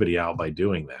objectivity out by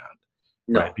doing that.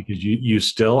 No. Right? Because you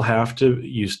still have to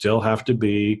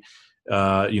be,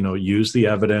 use the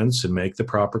evidence and make the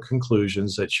proper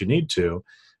conclusions that you need to,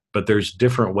 but there's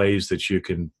different ways that you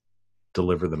can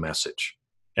deliver the message.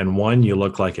 And one, you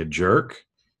look like a jerk,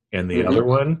 and the other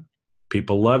one,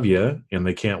 people love you and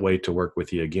they can't wait to work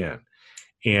with you again.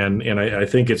 And I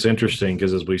think it's interesting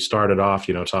because as we started off,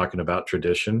 talking about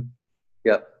tradition.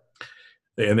 Yep.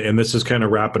 And this is kind of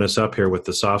wrapping us up here with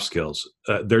the soft skills.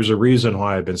 There's a reason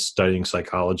why I've been studying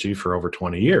psychology for over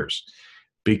 20 years,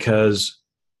 because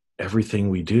everything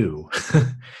we do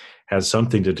has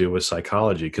something to do with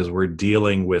psychology, because we're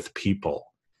dealing with people.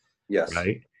 Yes.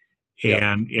 Right. Yep.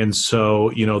 And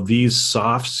so, these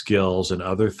soft skills and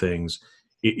other things,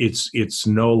 it's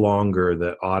no longer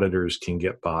that auditors can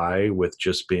get by with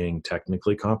just being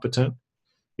technically competent.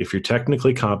 If you're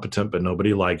technically competent, but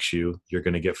nobody likes you, you're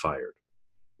going to get fired.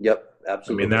 Yep,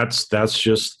 absolutely. I mean, that's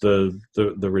just the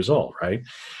result, right?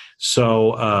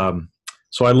 So,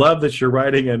 so I love that you're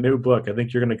writing a new book. I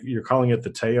think you're calling it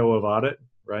the Tao of Audit,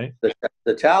 right?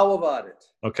 The Tao of Audit.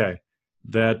 Okay,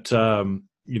 that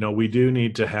we do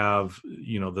need to have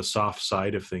the soft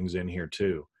side of things in here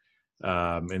too,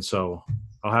 and so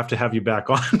I'll have to have you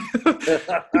back on.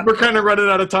 We're kind of running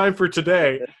out of time for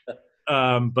today,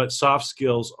 but soft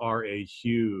skills are a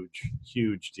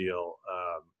huge deal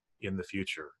in the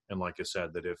future. And like I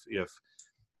said, that if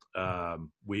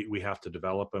we have to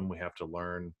develop them, we have to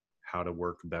learn how to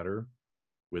work better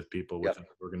with people within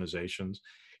organizations,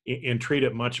 and treat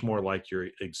it much more like your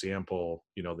example,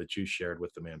 that you shared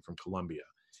with the man from Colombia.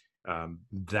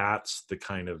 That's the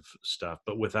kind of stuff,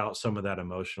 but without some of that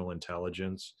emotional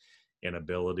intelligence and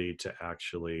ability to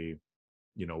actually,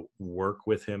 work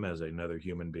with him as another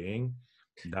human being,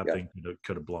 that thing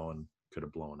could have blown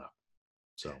up.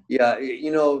 So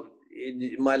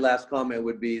my last comment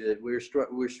would be that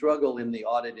we're struggle in the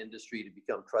audit industry to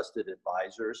become trusted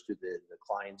advisors to the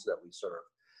clients that we serve.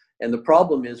 And the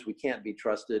problem is we can't be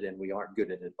trusted and we aren't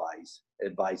good at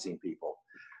advising people.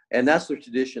 And that's the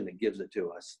tradition that gives it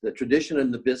to us. The tradition in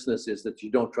the business is that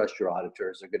you don't trust your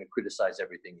auditors. They're going to criticize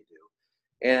everything you do.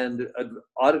 And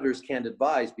auditors can't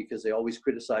advise because they always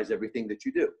criticize everything that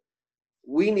you do.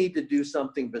 We need to do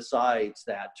something besides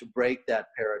that to break that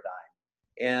paradigm.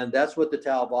 And that's what the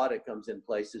Tao of Audit comes in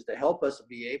place, is to help us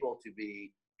be able to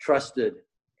be trusted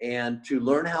and to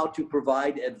learn how to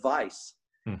provide advice.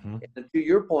 Mm-hmm. And to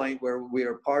your point, where we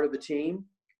are part of a team,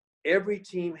 every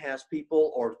team has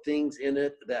people or things in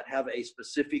it that have a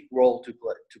specific role to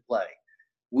play.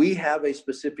 We have a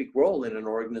specific role in an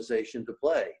organization to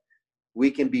play. We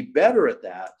can be better at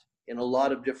that in a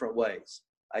lot of different ways.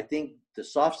 I think the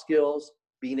soft skills,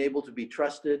 being able to be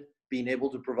trusted, being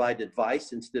able to provide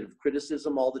advice instead of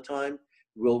criticism all the time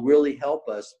will really help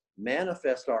us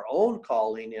manifest our own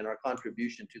calling and our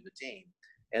contribution to the team.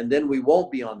 And then we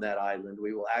won't be on that island.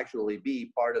 We will actually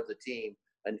be part of the team,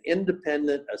 an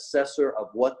independent assessor of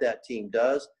what that team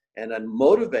does, and a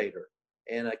motivator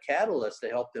and a catalyst to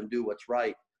help them do what's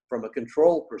right from a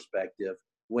control perspective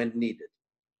when needed.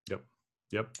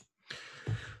 Yep.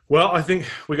 Well, I think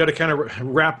we got to kind of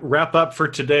wrap up for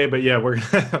today, but yeah, we're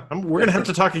gonna have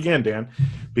to talk again, Dan,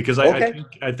 because I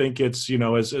think it's, you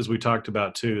know, as we talked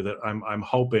about too, that I'm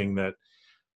hoping that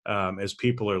as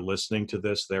people are listening to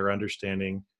this, they're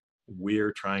understanding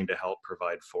we're trying to help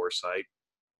provide foresight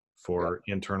for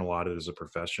internal audit as a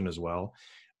profession as well,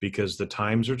 because the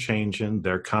times are changing,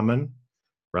 they're coming,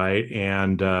 right?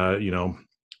 And you know,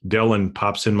 Dylan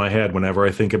pops in my head whenever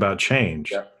I think about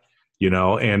change. Yeah. You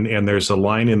know, and there's a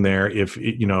line in there, if,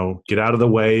 you know, get out of the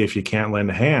way if you can't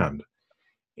lend a hand.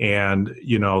 And,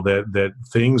 you know, that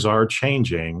things are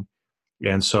changing.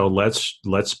 And so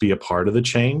let's be a part of the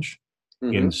change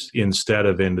instead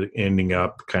of ending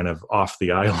up kind of off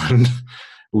the island,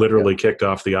 literally kicked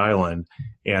off the island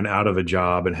and out of a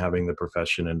job and having the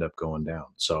profession end up going down.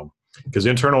 So, because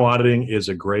internal auditing is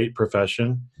a great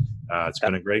profession. It's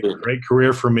been a great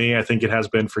career for me. I think it has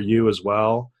been for you as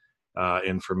well.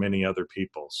 And for many other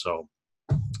people. So,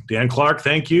 Dan Clark,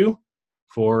 thank you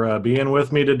for being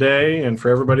with me today. And for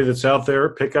everybody that's out there,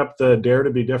 pick up the Dare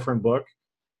to Be Different book.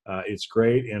 It's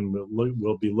great, and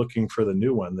we'll be looking for the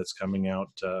new one that's coming out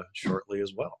shortly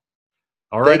as well.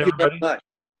 All right, everybody.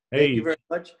 Thank you very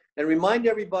much. And remind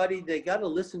everybody they got to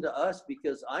listen to us,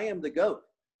 because I am the GOAT.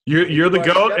 You're the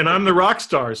GOAT, and I'm the rock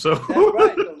star. So that's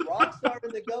right, the rock star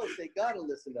and the GOAT. They got to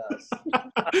listen to us.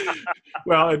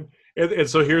 Well, and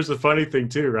so here's the funny thing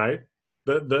too, right?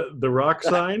 The rock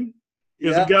sign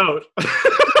is a goat. Yep,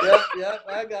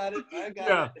 I got it.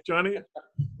 Johnny,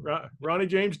 Ronnie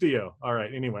James Dio. All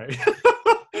right, anyway.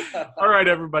 All right,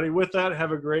 everybody. With that,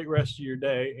 have a great rest of your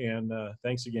day, and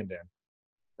thanks again, Dan.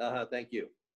 Thank you.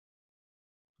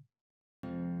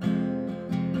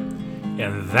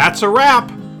 And that's a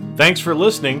wrap. Thanks for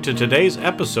listening to today's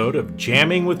episode of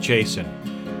Jamming with Jason.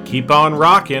 Keep on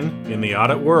rocking in the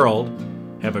audit world.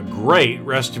 Have a great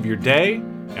rest of your day,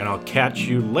 and I'll catch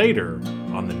you later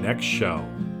on the next show.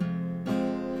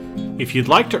 If you'd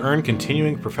like to earn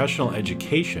continuing professional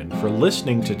education for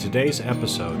listening to today's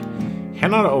episode,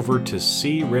 head on over to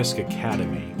C-Risk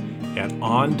Academy at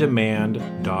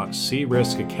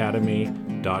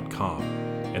ondemand.criskacademy.com.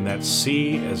 And that's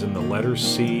C as in the letter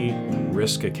C,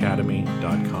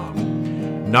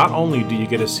 riskacademy.com. Not only do you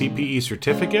get a CPE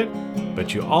certificate,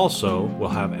 but you also will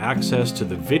have access to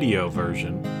the video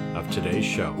version of today's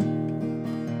show.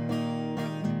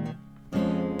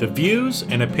 The views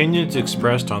and opinions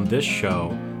expressed on this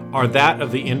show are that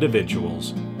of the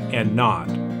individuals and not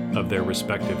of their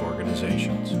respective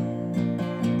organizations.